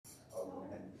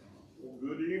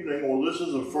this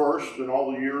is the first in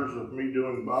all the years of me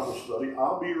doing Bible study.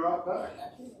 I'll be right back.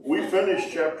 We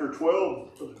finished chapter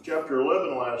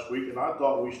 11 last week, and I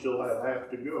thought we still had half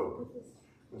to go.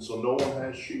 And so no one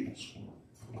has sheets,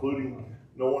 including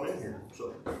no one in here.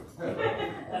 So,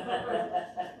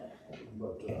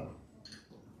 but you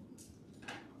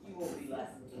won't be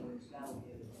last in George.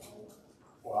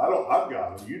 well, I've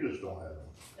got them. You just don't have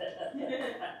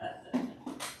them.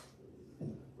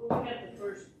 Well, we got the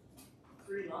first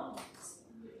 3 lines.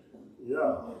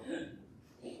 Yeah.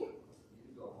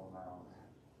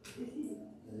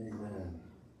 Amen.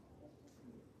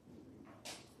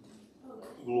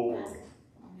 Lord,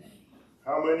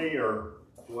 how many are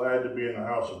glad to be in the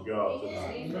house of God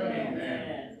tonight?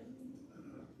 Amen.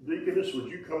 Deaconess,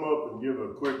 would you come up and give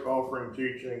a quick offering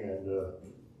teaching and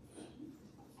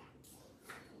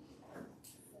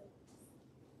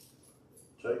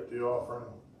take the offering?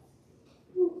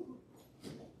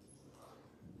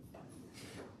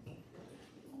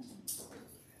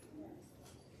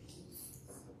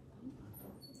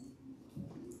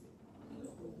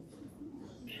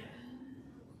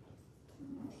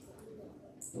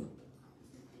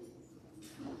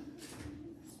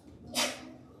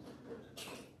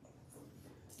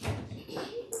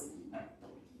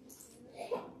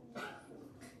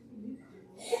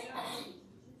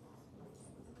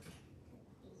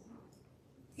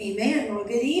 Amen. Well,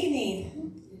 good evening.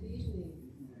 Good evening.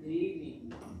 Good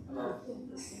evening.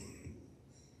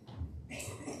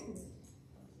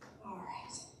 All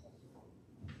right.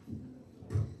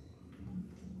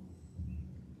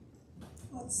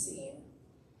 Let's see.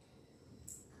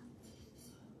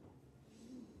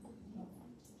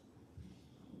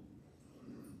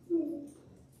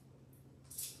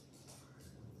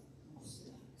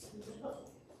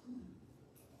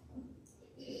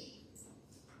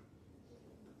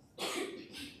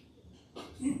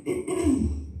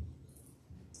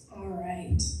 All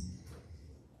right.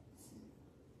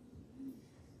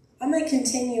 I'm going to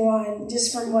continue on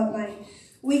just from what my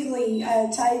weekly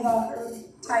tithe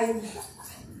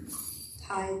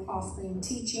offering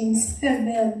teachings have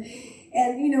been.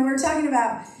 And, we're talking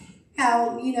about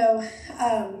how,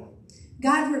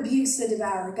 God rebukes the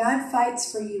devourer. God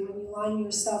fights for you when you line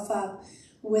yourself up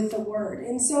with the word.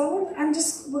 And so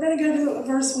we're going to go to a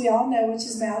verse we all know, which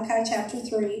is Malachi chapter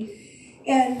 3.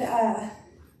 And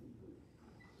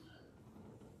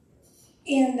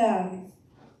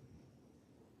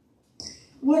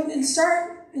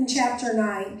start in chapter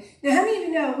 9. Now, how many of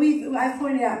you know, I've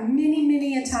pointed out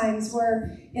many a times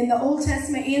where in the Old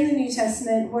Testament and the New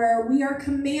Testament where we are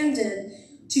commanded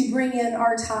to bring in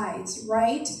our tithes,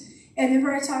 right? And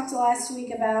remember I talked last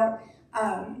week about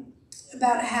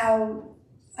how,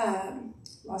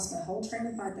 lost my whole train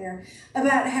of thought there,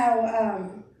 about how,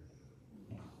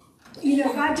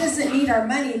 God doesn't need our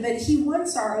money, but he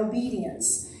wants our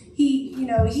obedience. He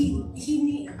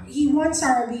wants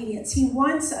our obedience. He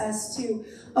wants us to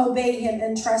obey him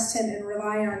and trust him and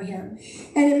rely on him.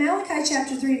 And in Malachi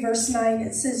chapter 3, verse 9,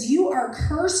 it says, "You are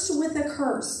cursed with a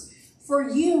curse, for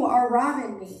you are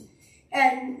robbing me."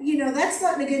 And, that's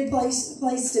not a good place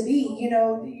to be.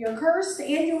 You're cursed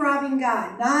and you're robbing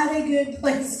God. Not a good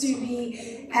place to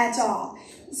be at all.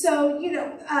 So,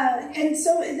 and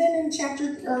so then in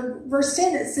verse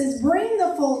 10, it says, "Bring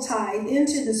the full tithe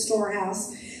into the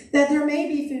storehouse, that there may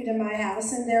be food in my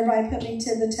house, and thereby put me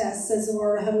to the test, says the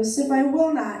Lord of hosts, if I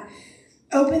will not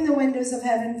open the windows of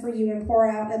heaven for you and pour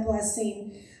out a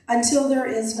blessing until there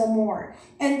is no more."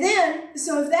 And then,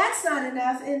 so if that's not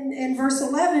enough, in verse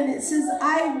 11, it says,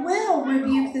 "I will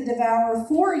rebuke the devourer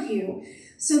for you,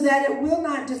 so that it will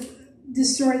not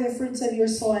destroy the fruits of your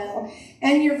soil,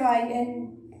 and your vine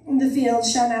and the field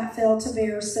shall not fail to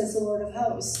bear, says the Lord of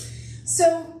hosts."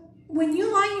 So when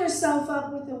you line yourself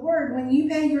up with the word, when you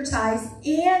pay your tithes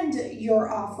and your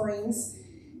offerings,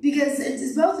 because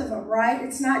it's both of them, right?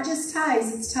 It's not just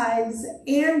tithes, it's tithes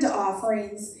and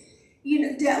offerings.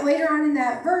 Later on in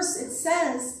that verse, it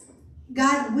says,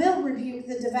 God will rebuke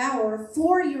the devourer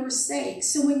for your sake.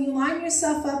 So when you line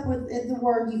yourself up with the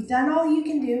word, you've done all you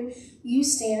can do, you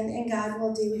stand, and God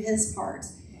will do his part.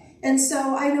 And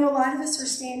so I know a lot of us are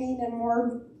standing, and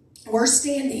we're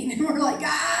standing, and we're like,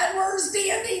 God, we're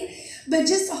standing. But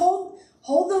just hold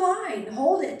the line,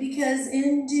 hold it, because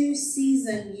in due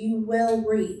season you will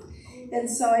reap. And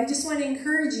so I just want to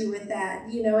encourage you with that.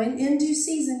 In due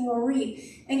season you will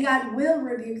reap, and God will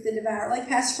rebuke the devourer. Like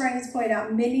Pastor Frank has pointed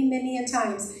out many a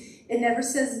times, it never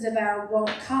says the devourer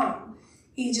won't come.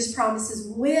 He just promises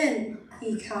when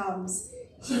he comes,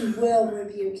 he will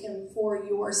rebuke him for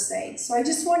your sake. So I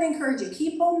just want to encourage you,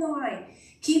 keep holding the line,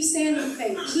 keep standing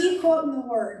faith, keep quoting the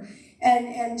word.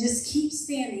 and just keep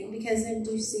standing, because in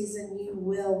due season you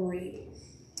will reap.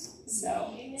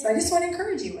 So I just want to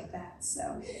encourage you with that.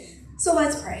 So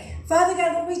let's pray. Father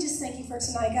God, Lord, we just thank you for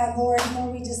tonight, God, Lord.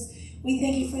 Lord, we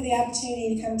thank you for the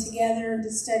opportunity to come together and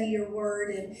to study your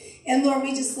word. And Lord,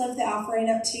 we just lift the offering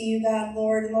up to you, God,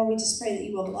 Lord. And Lord, we just pray that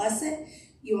you will bless it.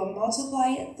 You will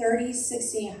multiply it 30,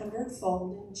 60, 100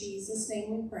 fold. In Jesus'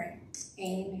 name we pray.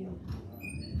 Amen.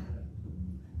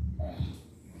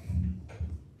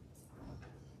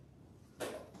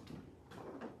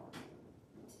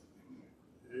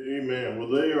 Amen. Well,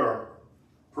 they are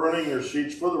printing their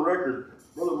sheets. For the record,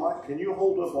 Brother Mike, can you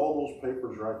hold up all those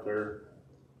papers right there?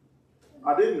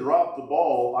 I didn't drop the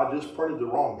ball. I just printed the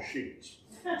wrong sheets.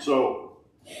 So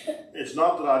it's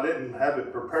not that I didn't have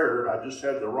it prepared. I just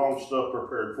had the wrong stuff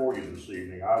prepared for you this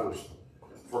evening. I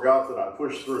forgot that I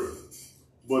pushed through.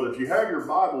 But if you have your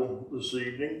Bible this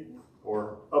evening,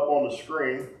 or up on the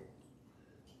screen,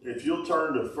 if you'll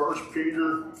turn to 1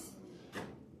 Peter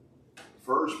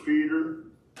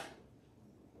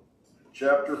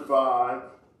chapter 5,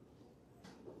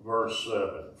 verse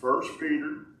 7. 1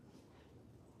 Peter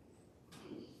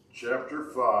chapter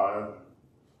 5,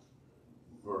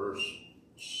 verse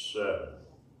 7.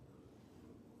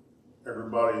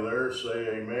 Everybody there say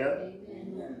amen.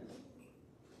 Amen.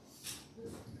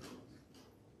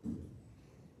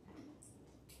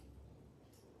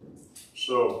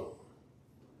 So,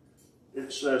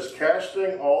 it says,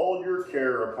 casting all your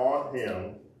care upon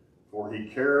him, for he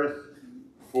careth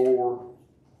for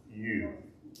you.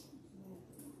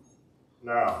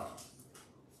 Now,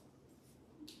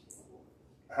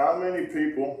 how many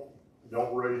people,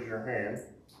 don't raise your hand,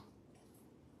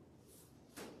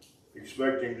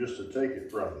 expect him just to take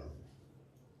it from you?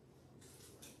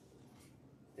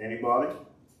 Anybody?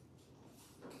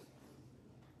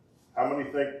 How many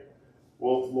think,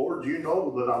 well, Lord, you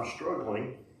know that I'm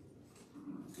struggling.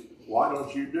 Why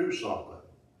don't you do something?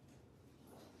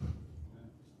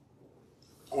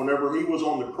 Whenever he was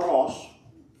on the cross,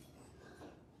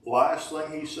 last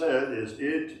thing he said is,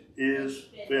 it is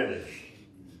finished.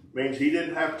 Means he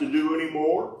didn't have to do any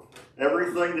more.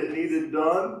 Everything that needed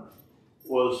done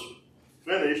was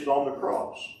finished on the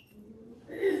cross.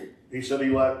 He said he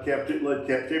led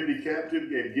captivity captive,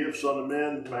 gave gifts unto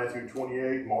men, Matthew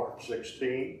 28, Mark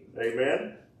 16.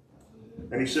 Amen.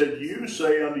 And he said, you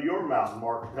say unto your mountain,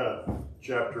 Mark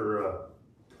chapter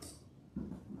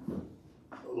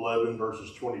 11,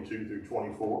 verses 22 through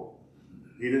 24.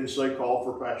 He didn't say call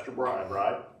for Pastor Brian,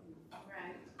 right?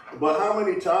 Right. But how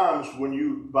many times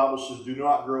when Bible says, do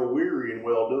not grow weary in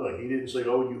well-doing. He didn't say,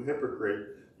 oh, you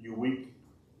hypocrite, you weak,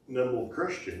 nimble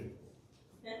Christian.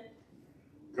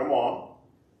 Come on.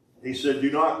 He said, do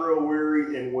not grow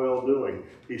weary in well-doing.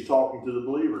 He's talking to the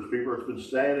believers, people that's been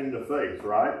standing the faith,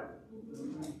 right?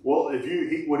 Well, would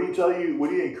he tell you,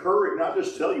 would he encourage, not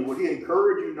just tell you, would he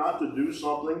encourage you not to do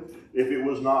something if it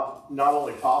was not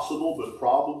only possible, but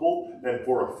probable, and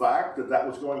for a fact that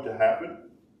was going to happen?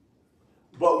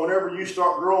 But whenever you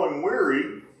start growing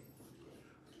weary,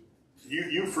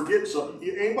 you forget something.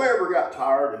 Anybody ever got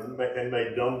tired and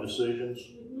made dumb decisions?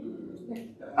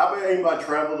 How about anybody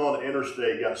traveled on the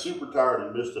interstate, got super tired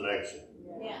and missed an exit?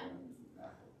 Yeah.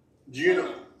 Do you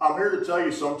know? I'm here to tell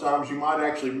you sometimes you might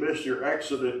actually miss your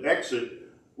exit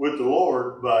with the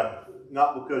Lord, but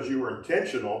not because you were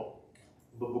intentional,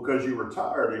 but because you were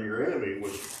tired and your enemy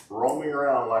was roaming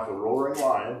around like a roaring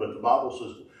lion. But the Bible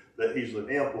says that he's an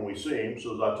imp when we see him.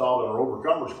 So as I taught in our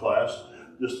Overcomers class,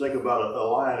 just think about a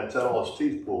lion that's had all his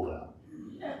teeth pulled out.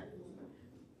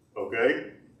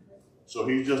 Okay? So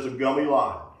he's just a gummy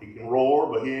lion. He can roar,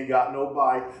 but he ain't got no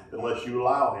bite unless you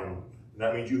allow him. And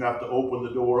that means you have to open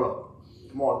the door up.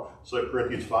 Come on, 2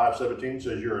 Corinthians 5:17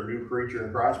 says you're a new creature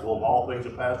in Christ. Well, all things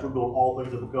have passed, we'll build all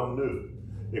things have become new.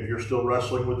 If you're still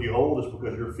wrestling with the old, it's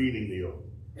because you're feeding the old.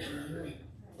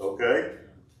 Okay?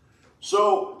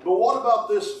 So, but what about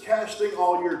this casting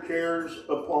all your cares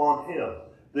upon him?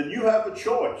 Then you have a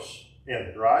choice in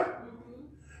it, right?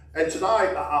 And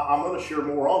tonight, I'm going to share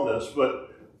more on this,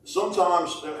 but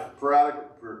sometimes,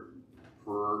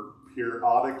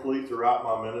 periodically throughout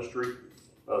my ministry,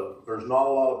 there's not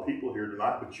a lot of people here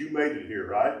tonight, but you made it here,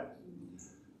 right?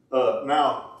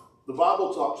 Now, the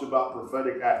Bible talks about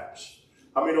prophetic acts.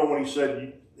 How many know when he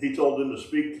said he told them to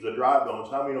speak to the dry bones?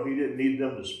 How many know he didn't need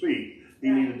them to speak? He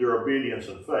needed their obedience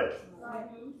and faith.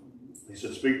 He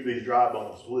said, speak to these dry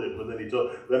bones to live. But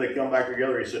then they come back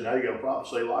together. He said, now you got to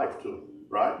prophesy life to them,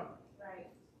 right? Right.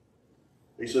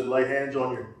 He said, lay hands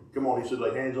on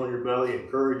your belly,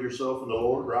 encourage yourself in the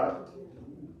Lord, right?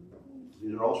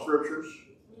 These are all scriptures.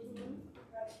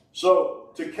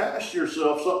 So to cast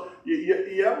yourself,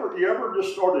 you ever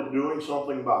just started doing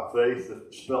something by faith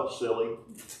that felt silly?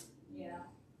 Yeah.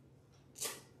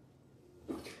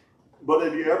 But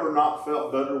have you ever not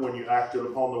felt better when you acted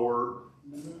upon the word?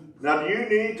 Now, do you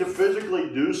need to physically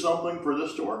do something for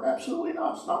this to work? Absolutely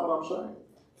not. That's not what I'm saying.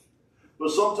 But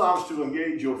sometimes to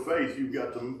engage your faith, you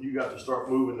got to start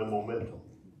moving the momentum.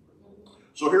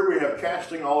 So here we have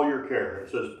casting all your care.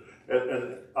 It says,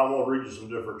 and I'm going to read you some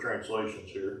different translations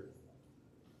here.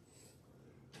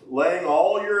 Laying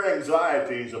all your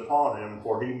anxieties upon him,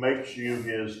 for he makes you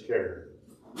his care.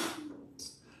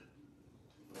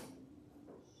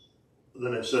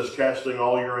 Then it says, casting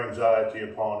all your anxiety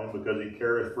upon him, because he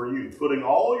careth for you. Putting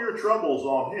all your troubles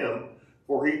on him,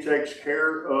 for he takes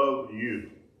care of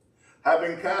you.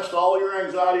 Having cast all your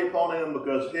anxiety upon him,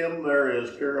 because him there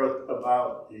is careth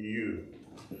about you.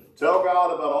 Tell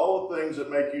God about all the things that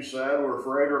make you sad or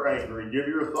afraid or angry. Give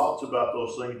your thoughts about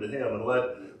those things to him, and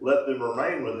let them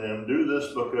remain with him. Do this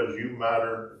because you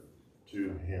matter to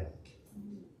him.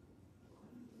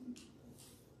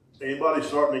 Anybody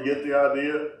starting to get the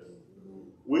idea?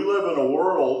 We live in a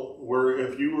world where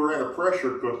if you were in a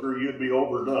pressure cooker, you'd be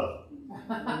overdone.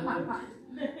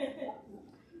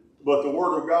 But the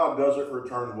word of God doesn't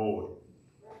return void.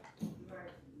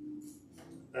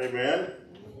 Amen.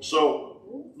 So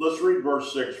let's read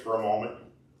verse 6 for a moment.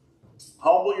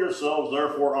 Humble yourselves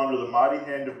therefore under the mighty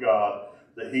hand of God,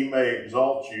 that he may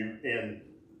exalt you in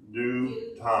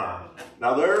due time.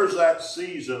 Now there's that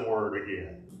season word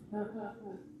again.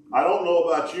 I don't know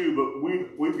about you, but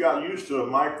we've got used to a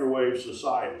microwave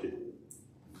society.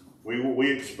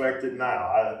 We expect it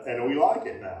now, and we like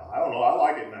it now. I don't know, I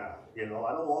like it now. You know,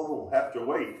 I don't want to have to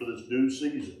wait for this due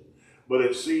season. But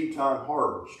it's seed time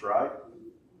harvest, right?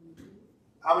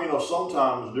 How many know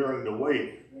sometimes during the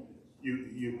wait,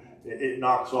 it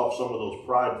knocks off some of those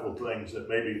prideful things that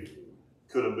maybe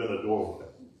could have been a doorway.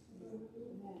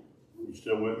 You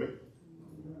still with me? It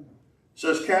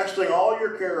says, casting all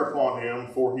your care upon him,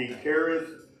 for he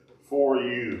careth for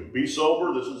you. Be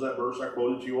sober. This is that verse I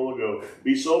quoted to you all ago.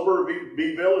 Be sober,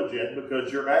 be vigilant,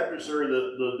 because your adversary,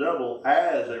 the devil,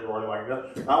 as a roaring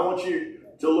lion. I want you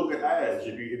to look at as.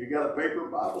 If you got a paper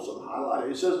Bible, so highlight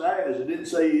it. It says as. It didn't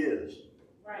say he is.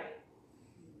 Right.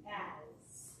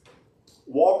 As.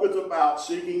 Walketh about,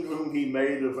 seeking whom he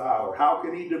may devour. How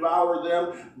can he devour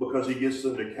them? Because he gets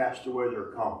them to cast away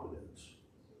their confidence.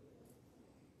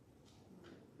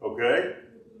 Okay?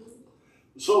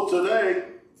 So tonight,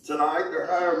 or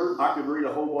however, I could read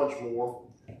a whole bunch more,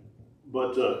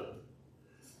 but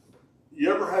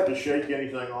you ever had to shake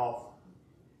anything off?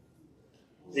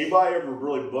 Anybody ever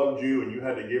really bugged you and you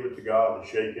had to give it to God to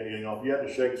shake anything off? You had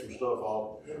to shake some stuff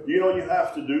off. You know you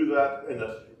have to do that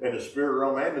in the spirit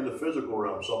realm and in the physical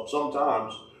realm. So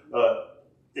sometimes,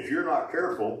 if you're not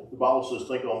careful, the Bible says,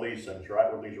 think on these things,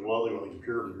 right? When these are lovely, when these are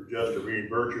pure, when these are just, or be any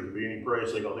virtue, to be any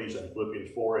praise, think on these things.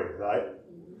 Philippians 4:8, right?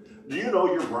 Do you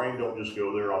know your brain don't just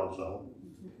go there on its own?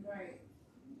 Right.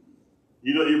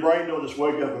 You know your brain don't just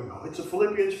wake up and go, it's a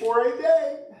Philippians 4:8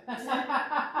 day.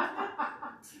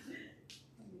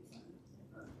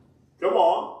 Come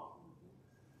on.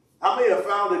 How many have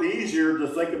found it easier to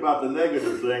think about the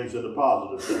negative things than the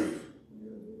positive things?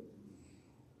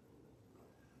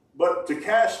 But to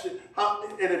cast it,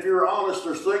 and if you're honest,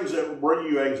 there's things that bring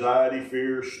you anxiety,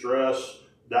 fear, stress,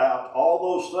 doubt, all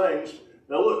those things.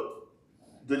 Now look,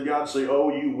 did God say,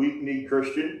 oh, you weak-kneed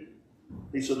Christian?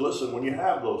 He said, listen, when you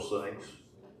have those things,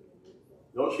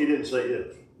 notice he didn't say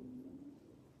if.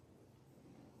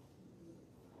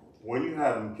 When you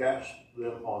have them, cast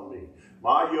them on me.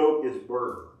 My yoke is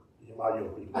burden. My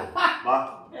yoke is burden.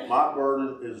 My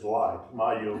burden is light.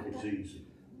 My yoke is easy.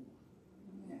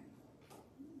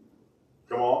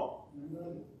 Come on.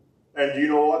 And do you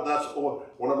know what? That's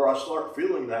whenever I start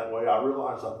feeling that way, I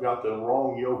realize I've got the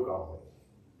wrong yoke on me.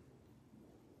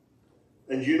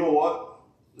 And you know what?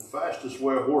 The fastest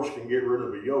way a horse can get rid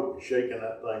of a yoke is shaking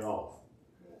that thing off.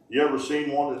 You ever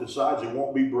seen one that decides it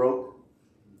won't be broke?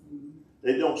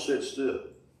 It don't sit still.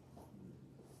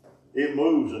 It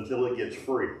moves until it gets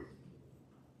free.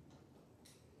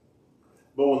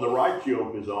 But when the right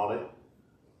yoke is on it,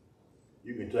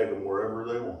 you can take them wherever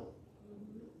they want.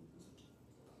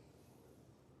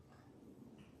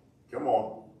 Come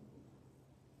on.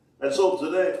 And so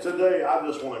today, I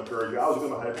just want to encourage you. I was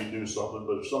going to have you do something,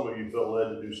 but if some of you felt led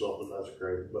to do something, that's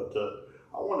great. But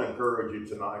I want to encourage you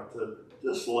tonight to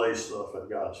just lay stuff at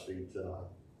God's feet tonight.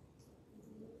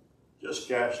 Just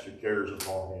cast your cares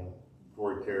upon him,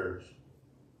 for he cares.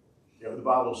 You know, the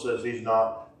Bible says he's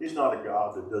not a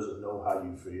God that doesn't know how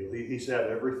you feel. He's had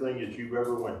everything that you've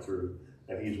ever went through,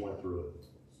 and he's went through it.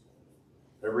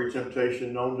 Every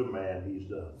temptation known to man, he's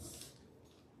done.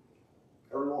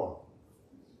 Every one.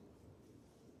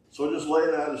 So just lay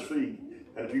it at his feet.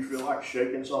 And if you feel like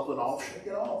shaking something off, shake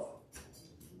it off.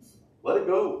 Let it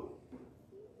go.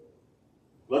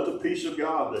 Let the peace of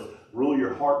God that rule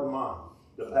your heart and mind,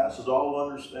 that passes all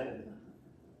understanding.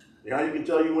 You know how you can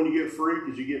tell you when you get free?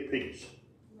 Because you get peace.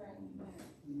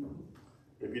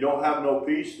 If you don't have no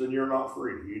peace, then you're not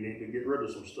free. You need to get rid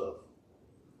of some stuff.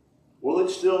 Well,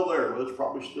 it's still there. Well, it's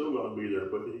probably still going to be there.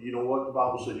 But you know what? The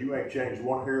Bible says you ain't changed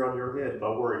one hair on your head by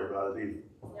worrying about it either.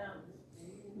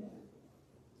 No.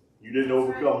 You didn't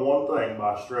overcome one thing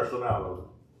by stressing out over it.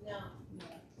 No.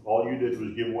 All you did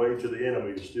was give way to the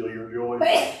enemy to steal your joy.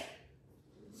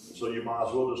 So you might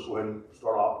as well just go ahead and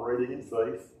start operating in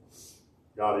faith.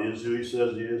 God is who he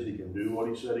says he is. He can do what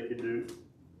he said he can do.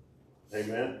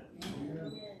 Amen.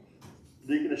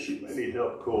 Deaconess, you may need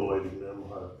help collating them.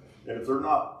 And if they're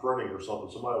not printing or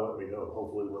something, somebody let me know.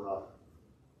 Hopefully we're not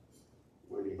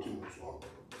waiting too much longer.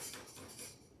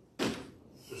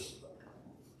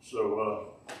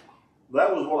 So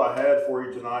that was what I had for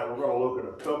you tonight. We're going to look at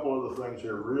a couple of the things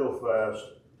here real fast.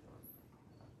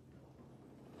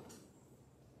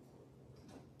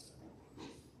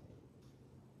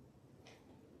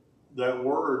 That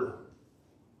word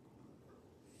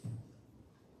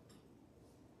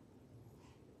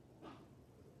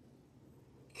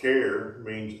care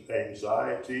means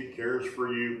anxiety, cares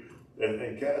for you,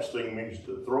 and casting means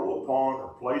to throw upon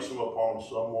or place them upon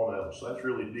someone else. That's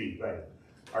really deep, ain't it?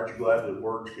 Aren't you glad that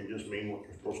words can just mean what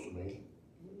they're supposed to mean?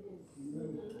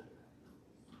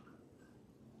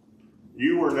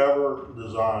 You were never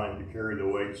designed to carry the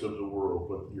weights of the world,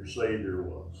 but your Savior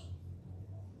was.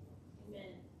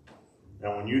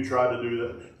 And when you try to do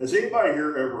that, has anybody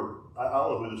here ever, I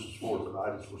don't know who this is for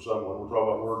tonight, it's for someone, we're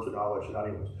talking about words and knowledge and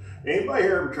anyways. Anybody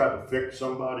here ever tried to fix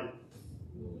somebody?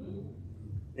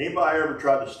 Anybody ever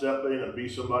tried to step in and be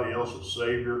somebody else's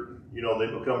savior? You know, they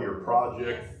become your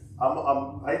project.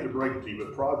 I hate to break it to you,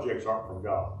 but projects aren't from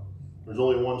God. There's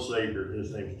only one Savior,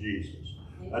 his name's Jesus.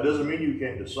 That doesn't mean you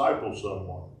can't disciple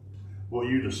someone. Well,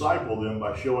 you disciple them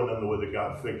by showing them the way that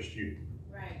God fixed you.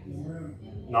 Right.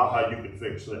 Not how you can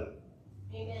fix them.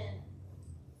 Amen.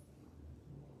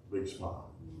 Big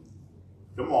smile.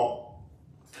 Come on.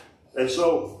 And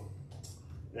so,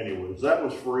 anyways, that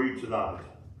was free tonight.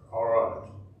 All right.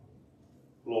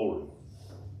 Glory.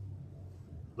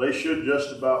 They should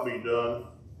just about be done.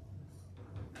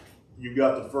 You've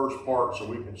got the first part, so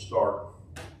we can start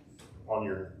on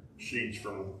your sheets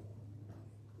from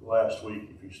last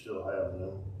week if you still have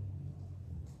them.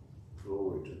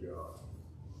 Glory to God.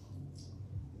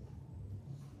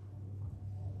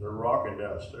 They're rocking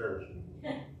downstairs.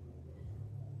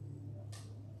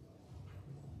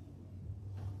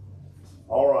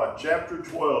 All right, chapter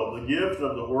 12, the gift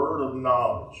of the word of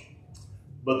knowledge.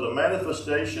 But the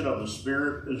manifestation of the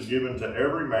Spirit is given to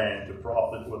every man to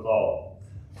profit withal.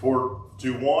 For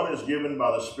to one is given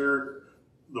by the Spirit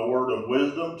the word of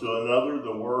wisdom, to another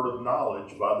the word of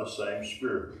knowledge by the same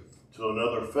Spirit, to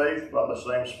another faith by the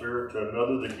same Spirit, to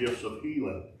another the gifts of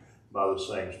healing by the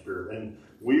same Spirit. And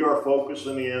we are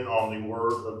focusing in on the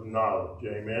word of knowledge.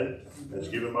 Amen? It's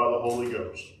given by the Holy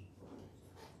Ghost.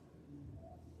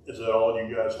 Is that all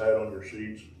you guys had on your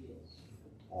sheets? Yes.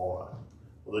 All right.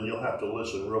 Well, then you'll have to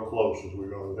listen real close as we're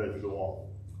going to go ahead and go on.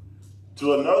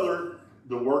 To another,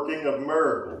 the working of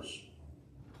miracles.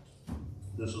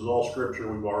 This is all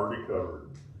scripture we've already covered.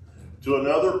 To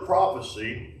another,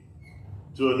 prophecy.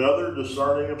 To another,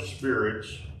 discerning of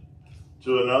spirits.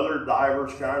 To another,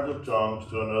 divers kinds of tongues.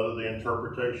 To another, the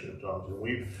interpretation of tongues. And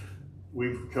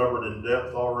we've covered in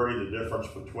depth already the difference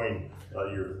between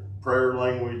your prayer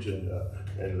language and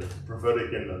the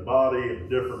prophetic in the body, and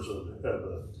the difference of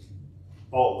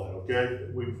all that, okay?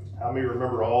 How many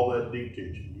remember all that deep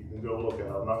teaching? You can go look at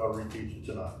it. I'm not going to reteach it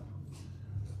tonight.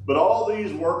 But all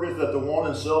these worketh at the one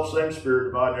and self-same Spirit,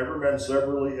 dividing every man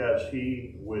severally as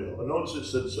he will. And notice it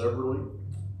said severally.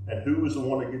 And who is the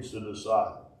one that gets to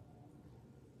decide?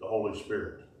 The Holy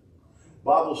Spirit. The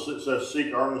Bible says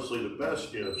seek earnestly the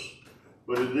best gifts,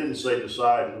 but it didn't say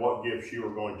decide what gifts you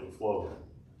are going to flow in.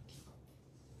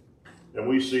 And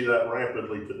we see that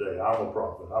rampantly today. I'm a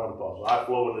prophet. I'm an apostle. I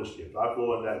flow in this gift. I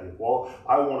flow in that gift. Well,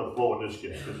 I want to flow in this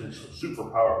gift because it's super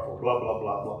powerful. Blah, blah,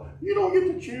 blah, blah. You don't get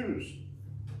to choose.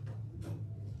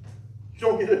 You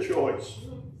don't get a choice.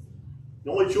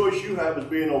 The only choice you have is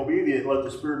being obedient and let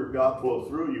the Spirit of God flow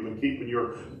through you and keeping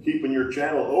your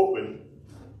channel open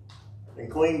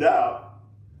and cleaned out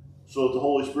so that the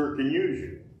Holy Spirit can use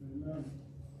you. Amen?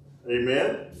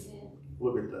 Amen?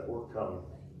 Look at that. We're coming.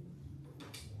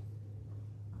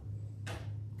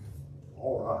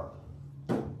 All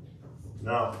right.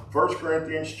 Now, 1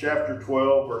 Corinthians chapter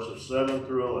 12, verses 7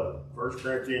 through 11. 1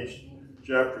 Corinthians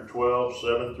chapter 12,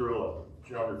 7 through 11.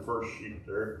 It's on your first sheet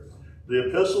there. The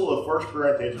epistle of 1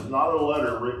 Corinthians is not a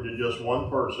letter written to just one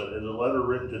person. It is a letter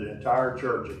written to the entire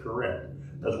church at Corinth,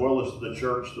 as well as to the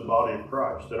church, the body of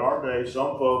Christ. In our day,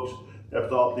 some folks have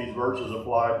thought these verses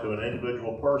apply to an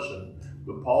individual person,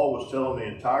 but Paul was telling the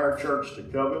entire church to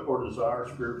covet or desire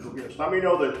spiritual gifts. How many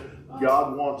know that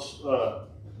God wants the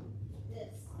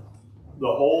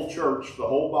whole church, the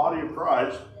whole body of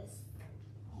Christ,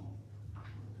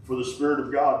 for the Spirit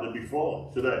of God to be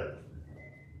flowing today?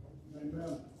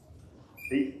 Amen.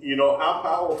 You know, how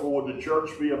powerful would the church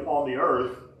be upon the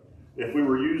earth if we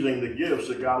were using the gifts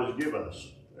that God has given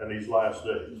us in these last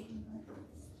days?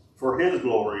 For His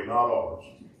glory, not ours.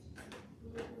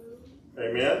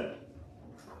 Amen?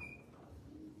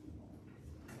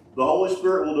 The Holy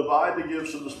Spirit will divide the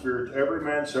gifts of the Spirit to every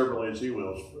man severally as He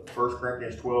wills. 1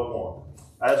 Corinthians 12:1.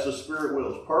 As the Spirit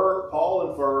wills.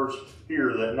 Paul infers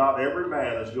here that not every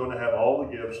man is going to have all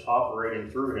the gifts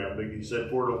operating through him. But he said,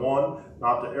 for to one,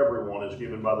 not to everyone, is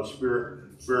given by the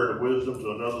Spirit of wisdom,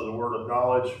 to another the word of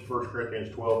knowledge. 1 Corinthians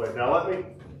 12:8. Now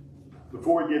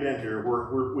before we get in here,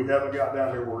 we haven't got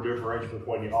down here where we're differentiating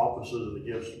between the offices and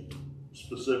the gifts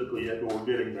specifically yet, but we're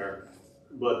getting there.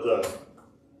 But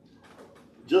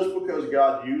just because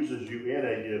God uses you in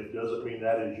a gift doesn't mean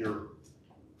that is your...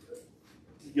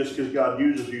 Just because God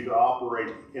uses you to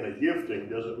operate in a gifting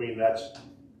doesn't mean that's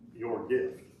your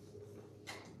gift.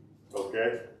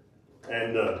 Okay?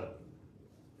 And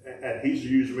He's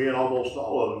used me in almost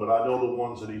all of them, but I know the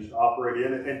ones that He's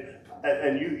operated in.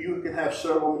 And you can have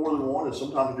several more than one, and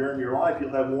sometimes during your life you'll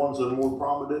have ones that are more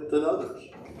prominent than others.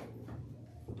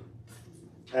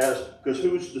 Because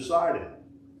who's deciding?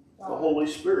 The Holy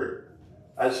Spirit.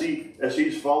 As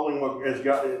He's following what has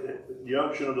got the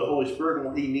unction of the Holy Spirit and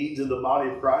what He needs in the body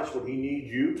of Christ, what He needs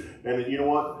you. And you know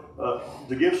what?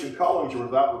 The gifts and callings are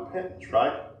without repentance,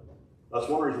 right? That's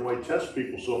one reason why He tests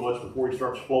people so much before He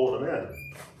starts flowing them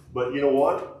in. But you know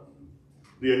what?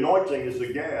 The anointing is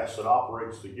the gas that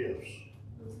operates the gifts.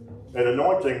 And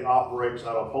anointing operates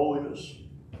out of holiness,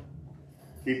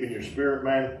 keeping your spirit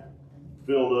man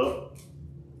filled up.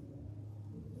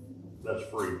 That's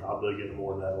free. I'll dig into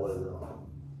more of that later on.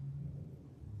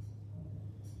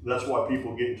 That's why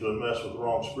people get into a mess with the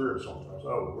wrong spirit sometimes.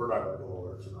 Oh, we're not going to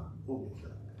go there tonight. We'll get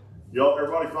there. Y'all,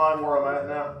 everybody find where I'm at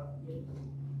now?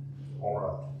 All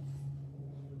right.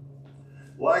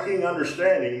 Lacking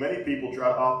understanding, many people try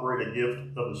to operate a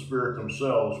gift of the Spirit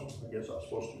themselves. I guess I'm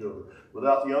supposed to go there.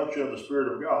 Without the unction of the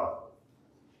Spirit of God.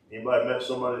 Anybody met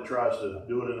somebody that tries to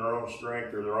do it in their own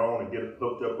strength or their own and get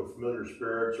hooked up with familiar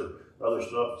spirits or other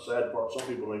stuff? The sad part, some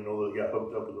people don't even know they got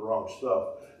hooked up with the wrong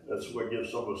stuff. That's what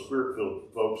gives some of the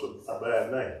Spirit-filled folks a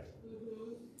bad name.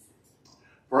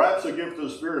 Perhaps a gift of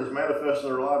the Spirit is manifest in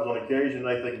their lives on occasion.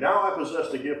 They think, now I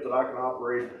possess the gift that I can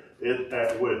operate it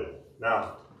at will.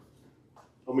 Now,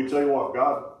 let me tell you what,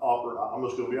 I'm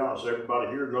just going to be honest, everybody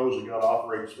here knows that God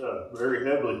operates very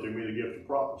heavily through me the gift of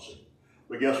prophecy.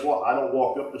 But guess what? I don't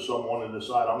walk up to someone and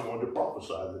decide I'm going to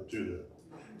prophesy to them.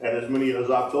 And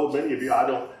as I've told many of you, if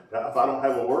I don't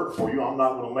have a word for you, I'm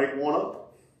not going to make one up.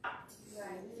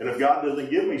 And if God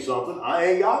doesn't give me something, I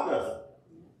ain't got nothing.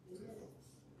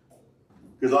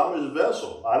 Because I'm His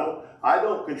vessel. I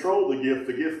don't control the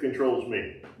gift controls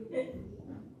me.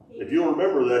 If you'll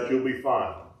remember that, you'll be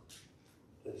fine.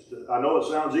 I know it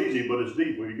sounds easy, but it's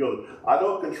deep when you go there. I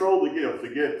don't control the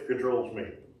gift controls me.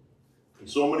 And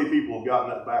so many people have gotten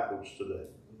that backwards today.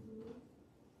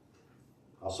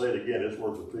 I'll say it again, it's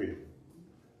worth repeating.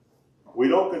 We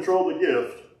don't control the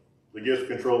gift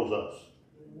controls us.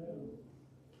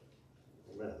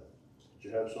 Amen. Did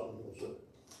you have something to say?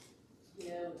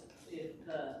 Yeah,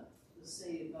 let's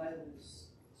say if I was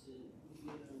to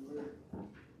give a word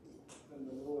from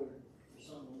the Lord for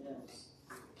someone else,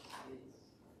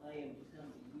 I am to come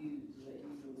to you to let you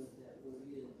know what that word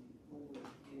is before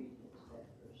giving it to that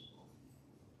person.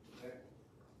 Correct?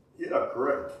 Yeah,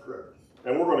 correct.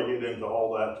 And we're going to get into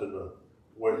all that to the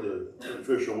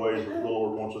official ways that the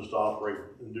Lord wants us to operate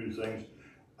and do things.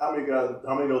 How many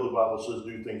know the Bible says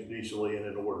do things decently and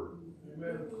in order?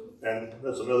 Amen. And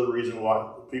that's another reason why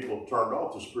people have turned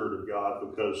off the Spirit of God,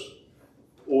 because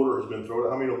order has been thrown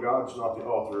out. How many know God's not the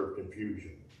author of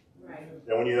confusion? Right.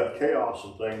 And when you have chaos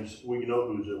and things, we know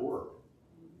who's at work.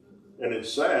 And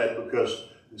it's sad because,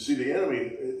 you see, the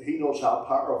enemy, he knows how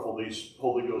powerful these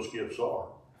Holy Ghost gifts are.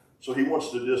 So he wants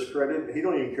to discredit it. He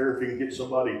don't even care if he can get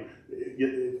somebody,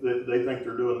 they think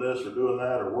they're doing this or doing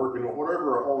that or working or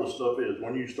whatever all this stuff is.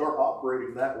 When you start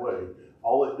operating that way,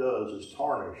 all it does is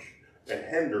tarnish and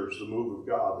hinders the move of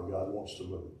God that God wants to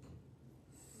move.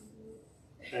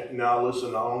 And now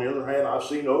listen, on the other hand, I've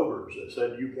seen ogres that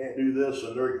said you can't do this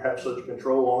and they have such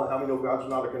control on it. How many know God's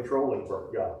not a controlling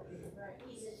God?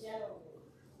 He's a gentleman.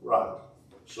 Right.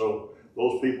 So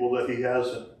those people that he has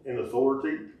in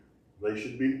authority, they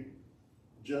should be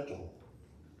gentle.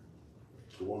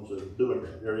 It's the ones that are doing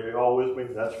it. Are you all with me?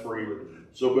 That's free.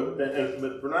 So,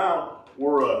 but for now,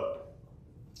 we're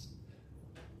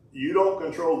you don't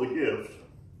control the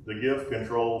gift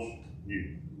controls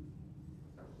you.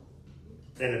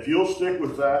 And if you'll stick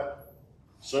with that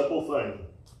simple thing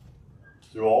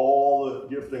through all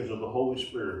the giftings of the Holy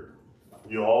Spirit,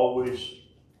 you'll always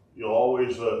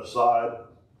side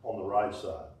on the right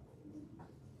side.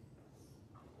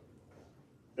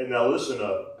 And now listen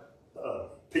up,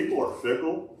 people are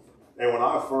fickle. And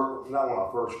not when I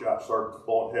first started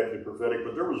flowing heavily prophetic,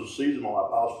 but there was a season when I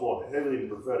was flowing heavily in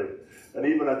prophetic, and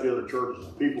even at the other churches,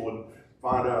 people would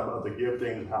find out about the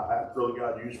gifting and how really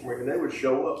God used me, and they would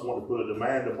show up and want to put a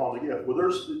demand upon the gift. Well,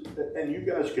 and you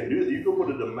guys can do that. You can put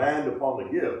a demand upon the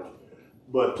gift,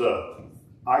 but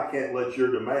I can't let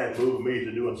your demand move me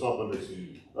to doing something that's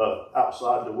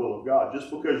outside the will of God. Just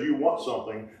because you want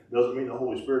something doesn't mean the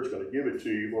Holy Spirit's going to give it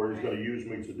to you or He's going to use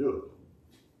me to do it.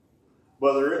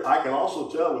 But I can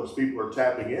also tell when people are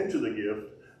tapping into the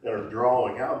gift and are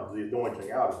drawing out the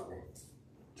anointing out of them.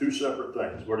 Two separate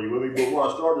things. Were you with me? But when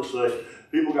I started to say,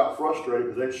 people got frustrated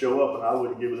because they'd show up and I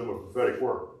wouldn't give them a prophetic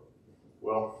word.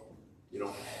 Well,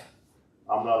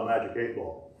 I'm not a magic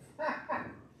 8-ball.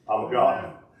 I'm a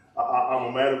God. I'm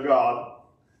a man of God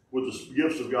with the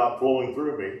gifts of God flowing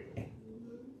through me.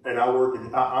 And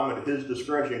I'm at His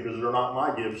discretion because they're not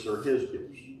my gifts, they're His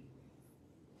gifts.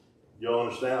 Y'all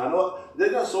understand? I know,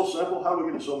 isn't that so simple? How do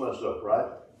we get it so messed up, right?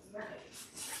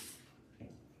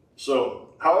 So,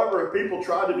 however, if people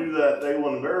try to do that, they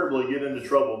will invariably get into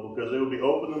trouble because they will be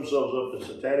opening themselves up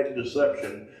to satanic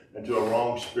deception and to a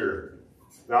wrong spirit.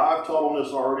 Now, I've taught them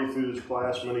this already through this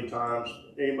class many times.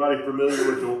 Anybody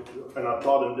familiar with and I've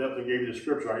taught in depth and gave you the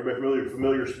scripture. Anybody familiar with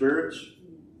familiar spirits?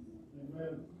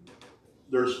 Amen.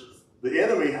 The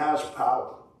enemy has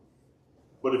power.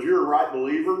 But if you're a right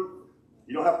believer,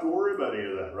 you don't have to worry about any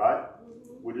of that, right?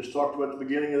 We just talked about at the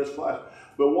beginning of this class.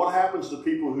 But what happens to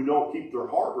people who don't keep their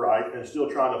heart right and still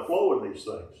trying to flow in these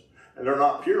things? And they're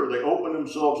not pure. They open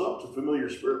themselves up to familiar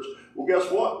spirits. Well,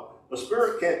 guess what? A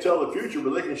spirit can't tell the future,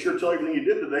 but they can sure tell you everything you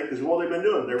did today because what they've been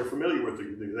doing. They were familiar with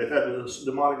you. They've had this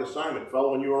demonic assignment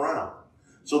following you around.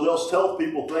 So they'll tell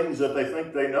people things that they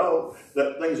think they know,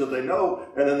 things that they know,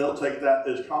 and then they'll take that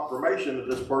as confirmation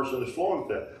that this person is flowing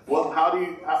to that. Well, how do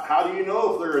you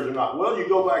know if there is or not? Well, you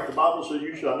go back, the Bible says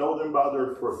you shall know them by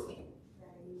their fruit.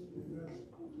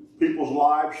 People's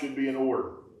lives should be in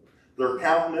order. Their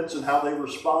countenance and how they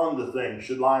respond to things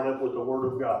should line up with the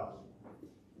Word of God.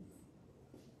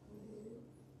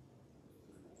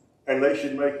 And they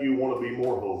should make you want to be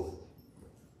more holy.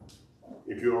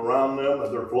 If you're around them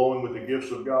and they're flowing with the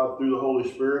gifts of God through the Holy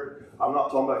Spirit, I'm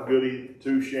not talking about goody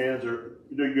two-shoes or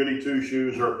goody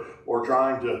two-shoes or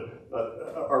trying to,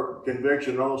 or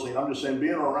conviction and all those things. I'm just saying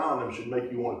being around them should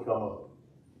make you want to come up.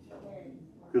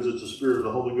 Because it's the Spirit of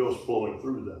the Holy Ghost flowing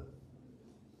through them.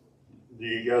 Do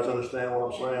you guys understand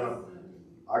what I'm saying?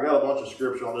 I got a bunch of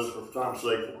scripture on this, for time's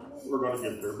sake. We're going to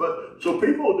get there. But so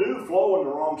people do flow in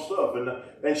the wrong stuff.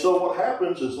 And so what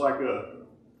happens is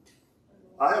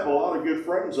I have a lot of good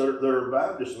friends that are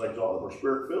Baptists, and they all of them are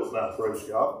Spirit-filled now, praise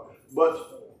God.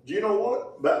 But do you know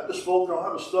what? Baptist folk know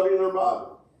how to study their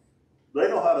Bible. They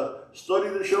know how to study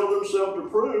to show themselves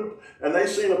approved, and they've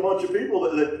seen a bunch of people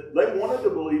that they wanted to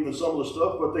believe in some of the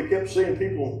stuff, but they kept seeing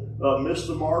people miss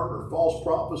the mark or false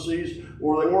prophecies,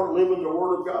 or they weren't living the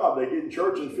Word of God. They get in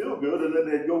church and feel good, and then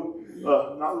they'd go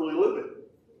not really live it.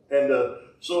 And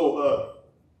so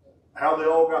how they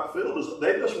all got filled is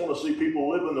they just want to see people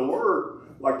live in the Word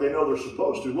like they know they're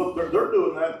supposed to. Look, they're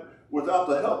doing that without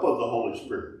the help of the Holy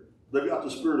Spirit. They've got the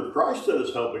Spirit of Christ that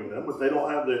is helping them, but they don't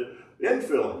have the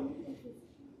infilling.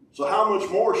 So how much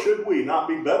more should we not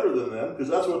be better than them? Because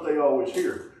that's what they always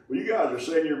hear. Well, you guys are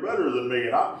saying you're better than me,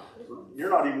 and you're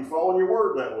not even following your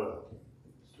word that well.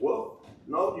 Well,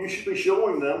 no, you should be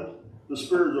showing them the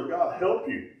Spirit of God help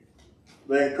you.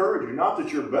 They encourage you. Not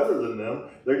that you're better than them.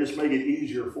 They just make it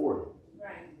easier for you.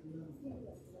 Right.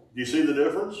 Do you see the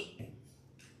difference?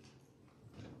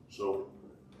 So,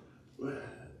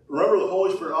 remember the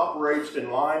Holy Spirit operates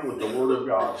in line with the Word of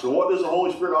God. So what does the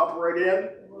Holy Spirit operate in?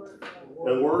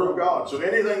 The Word of God. So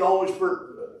anything the Holy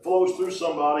Spirit flows through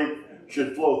somebody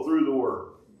should flow through the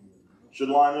Word. Should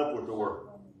line up with the Word.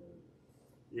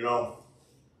 You know,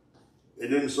 it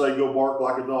didn't say go bark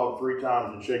like a dog 3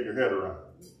 times and shake your head around.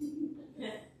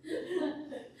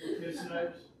 Kiss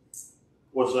notes.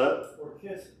 What's that? Or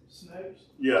kiss Snakes?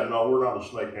 Yeah, no, we're not a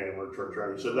snake handler at church,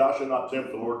 right? He said, thou shalt not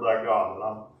tempt the Lord thy God. And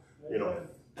I'm, you know,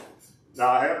 now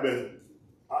I have been,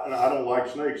 I don't like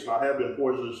snakes, and I have been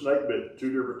poisoned with a snake bit 2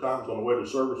 different times on the way to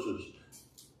services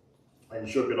and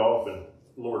shook it off, and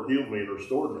the Lord healed me and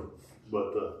restored me.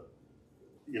 But,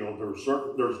 you know, there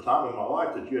was a time in my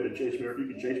life that you had to chase me, you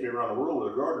could chase me around the world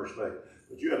with a garter snake,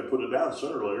 but you had to put it down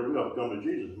sooner or later. We have to come to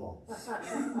Jesus more.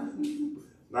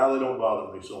 Now they don't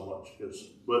bother me so much,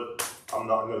 but I'm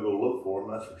not going to go look for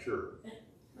them, that's for sure.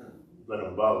 They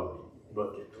don't bother me.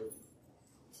 But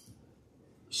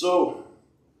so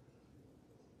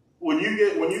when you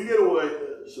get away,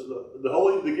 so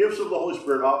the gifts of the Holy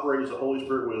Spirit operate as the Holy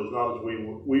Spirit wills, not as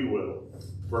we will.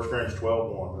 1 Corinthians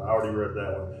 12:1. I already read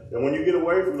that one. And when you get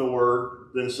away from the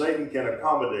Word, then Satan can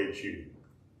accommodate you,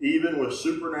 even with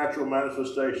supernatural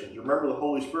manifestations. Remember, the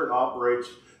Holy Spirit operates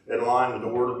in line with the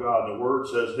Word of God. The Word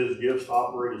says His gifts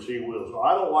operate as He wills. So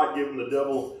I don't like giving the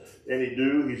devil any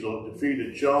due. He's a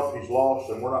defeated chump. He's lost,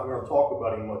 and we're not going to talk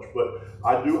about him much. But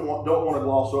I don't want to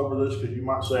gloss over this, because you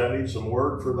might say I need some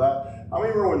word for that. I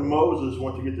remember when Moses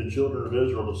went to get the children of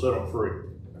Israel to set them free,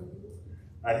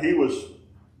 and he was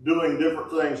doing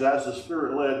different things as the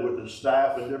Spirit led with his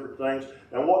staff and different things.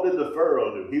 And what did the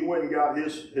Pharaoh do? He went and got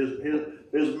his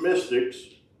mystics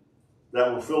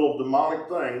that were full of demonic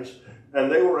things,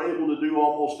 and they were able to do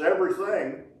almost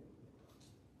everything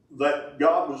that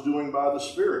God was doing by the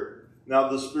Spirit. Now,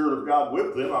 the Spirit of God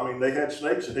whipped them. I mean, they had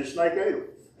snakes, and his snake ate them.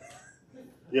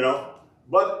 You know?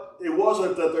 But it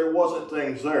wasn't that there wasn't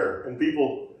things there. And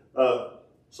people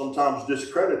sometimes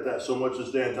discredit that so much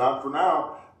this day and time. For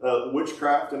now,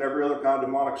 witchcraft and every other kind of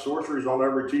demonic sorcery is on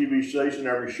every TV station,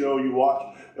 every show you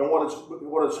watch. And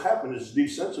what has happened is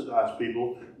desensitized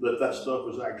people that stuff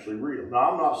is actually real.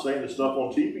 Now, I'm not saying the stuff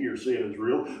on TV you're seeing is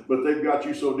real, but they've got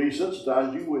you so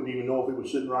desensitized you wouldn't even know if it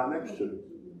was sitting right next to you.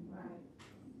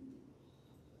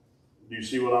 Do you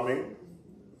see what I mean?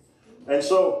 And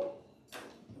so,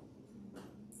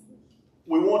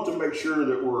 we want to make sure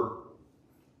that we're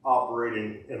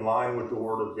operating in line with the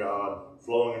Word of God,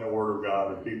 flowing in the Word of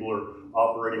God, and people are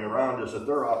operating around us, that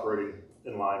they're operating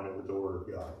in alignment with the Word of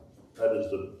God. That is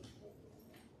the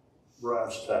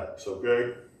brass tacks,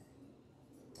 okay?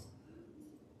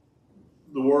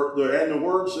 The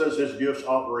Word says His gifts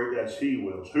operate as He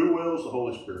wills. Who wills? The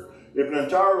Holy Spirit. If an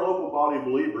entire local body of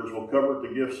believers will covet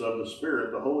the gifts of the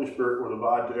Spirit, the Holy Spirit will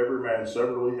divide to every man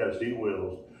severally as He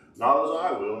wills. Not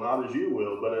as I will, not as you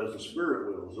will, but as the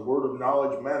Spirit wills. The word of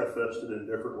knowledge manifested in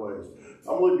different ways.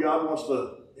 I believe God wants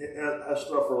to have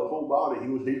stuff for the whole body.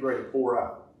 He's ready to pour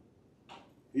out.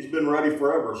 He's been ready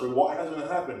forever. So why hasn't it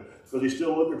happened? Because He's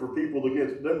still looking for people to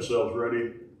get themselves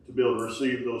ready to be able to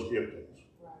receive those giftings.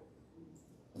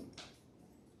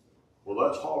 Well,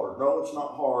 that's hard. No, it's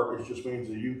not hard. It just means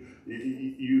that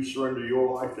you surrender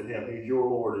your life to Him. He's your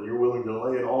Lord, and you're willing to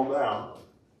lay it all down.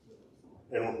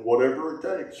 And whatever it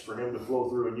takes for Him to flow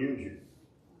through and use you.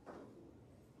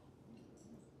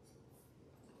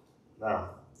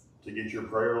 Now, to get your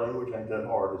prayer language ain't that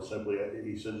hard. It's simply,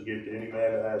 He says, give to any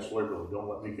man that asks liberally. Don't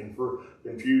let me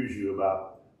confuse you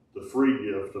about the free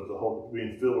gift of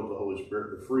being filled with the Holy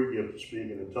Spirit, the free gift of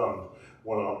speaking in tongues,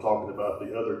 when I'm talking about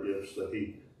the other gifts that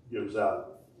He gives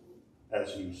out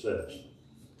as He says.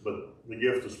 But the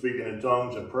gift of speaking in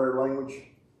tongues and prayer language,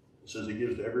 it says He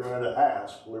gives to every man that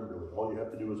asks liberally. All you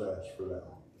have to do is ask for that.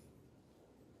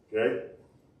 Okay?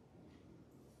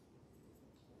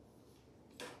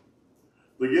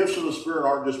 The gifts of the Spirit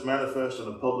aren't just manifest in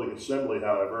a public assembly,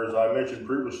 however. As I mentioned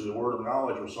previously, the word of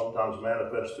knowledge will sometimes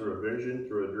manifest through a vision,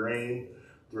 through a dream,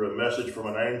 through a message from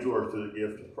an angel, or through the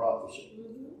gift of prophecy.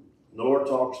 The Lord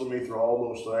talks to me through all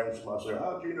those things. I say,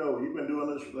 how do you know? You've been doing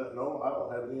this or that? No, I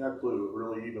don't have any clue,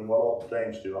 really, even what all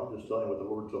pertains to. I'm just telling you what the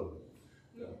Lord told me.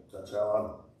 That's how I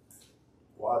know.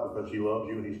 Why? Because He loves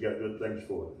you and He's got good things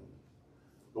for you.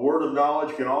 The word of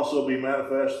knowledge can also be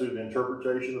manifest through the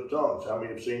interpretation of tongues. How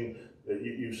many have seen,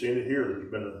 you've seen it here, there's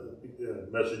been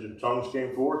a message of tongues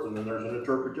came forth, and then there's an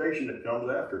interpretation that comes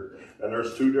after. And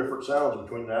there's two different sounds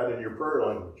between that and your prayer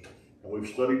language. And we've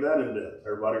studied that in depth.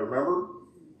 Everybody remember?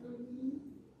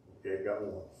 Okay, got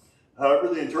one.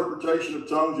 However, the interpretation of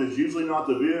tongues is usually not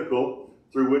the vehicle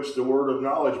through which the word of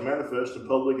knowledge manifests in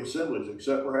public assemblies,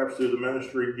 except perhaps through the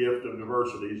ministry gift of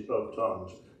diversities of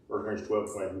tongues. 1 Corinthians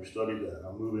 12:20. We've studied that.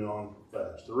 I'm moving on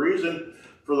fast. The reason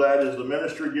for that is the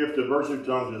ministry gift of diversity of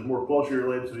tongues is more closely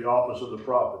related to the office of the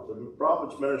prophet. The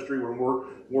prophet's ministry will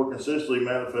more consistently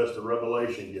manifest the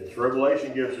revelation gifts.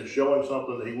 Revelation gifts is showing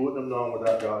something that he wouldn't have known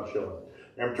without God showing it.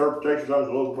 And interpretation of tongues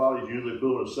in local bodies usually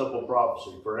filled with simple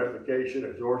prophecy for edification,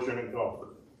 exhortation, and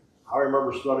comfort. I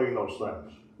remember studying those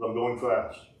things. I'm going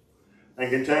fast. and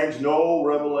contains no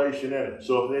revelation in it.